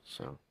 Yeah.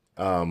 So.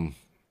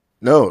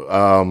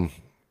 No.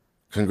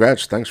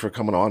 Congrats. Thanks for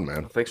coming on,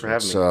 man. Thanks for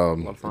having me. A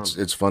lot of fun.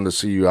 It's fun to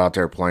see you out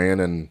there playing,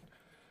 and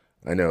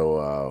I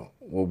know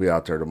we'll be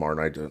out there tomorrow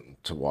night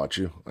to watch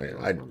you.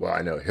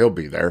 I know he'll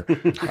be there,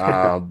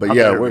 but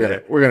yeah,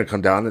 we're gonna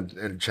come down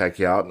and check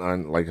you out.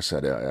 And like I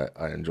said,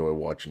 I enjoy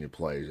watching you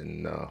play,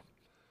 and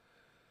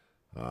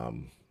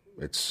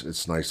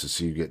it's nice to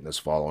see you getting this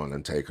following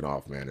and taking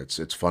off, man.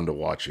 It's fun to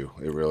watch you.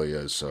 It really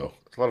is. So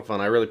it's a lot of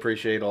fun. I really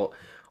appreciate all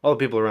the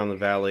people around the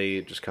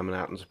valley just coming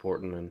out and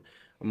supporting, and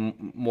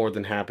I'm more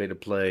than happy to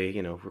play.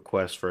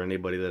 Requests for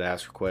anybody that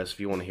asks requests. If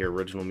you want to hear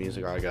original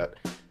music, I got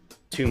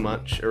too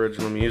much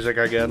original music,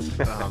 I guess.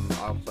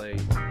 I'll play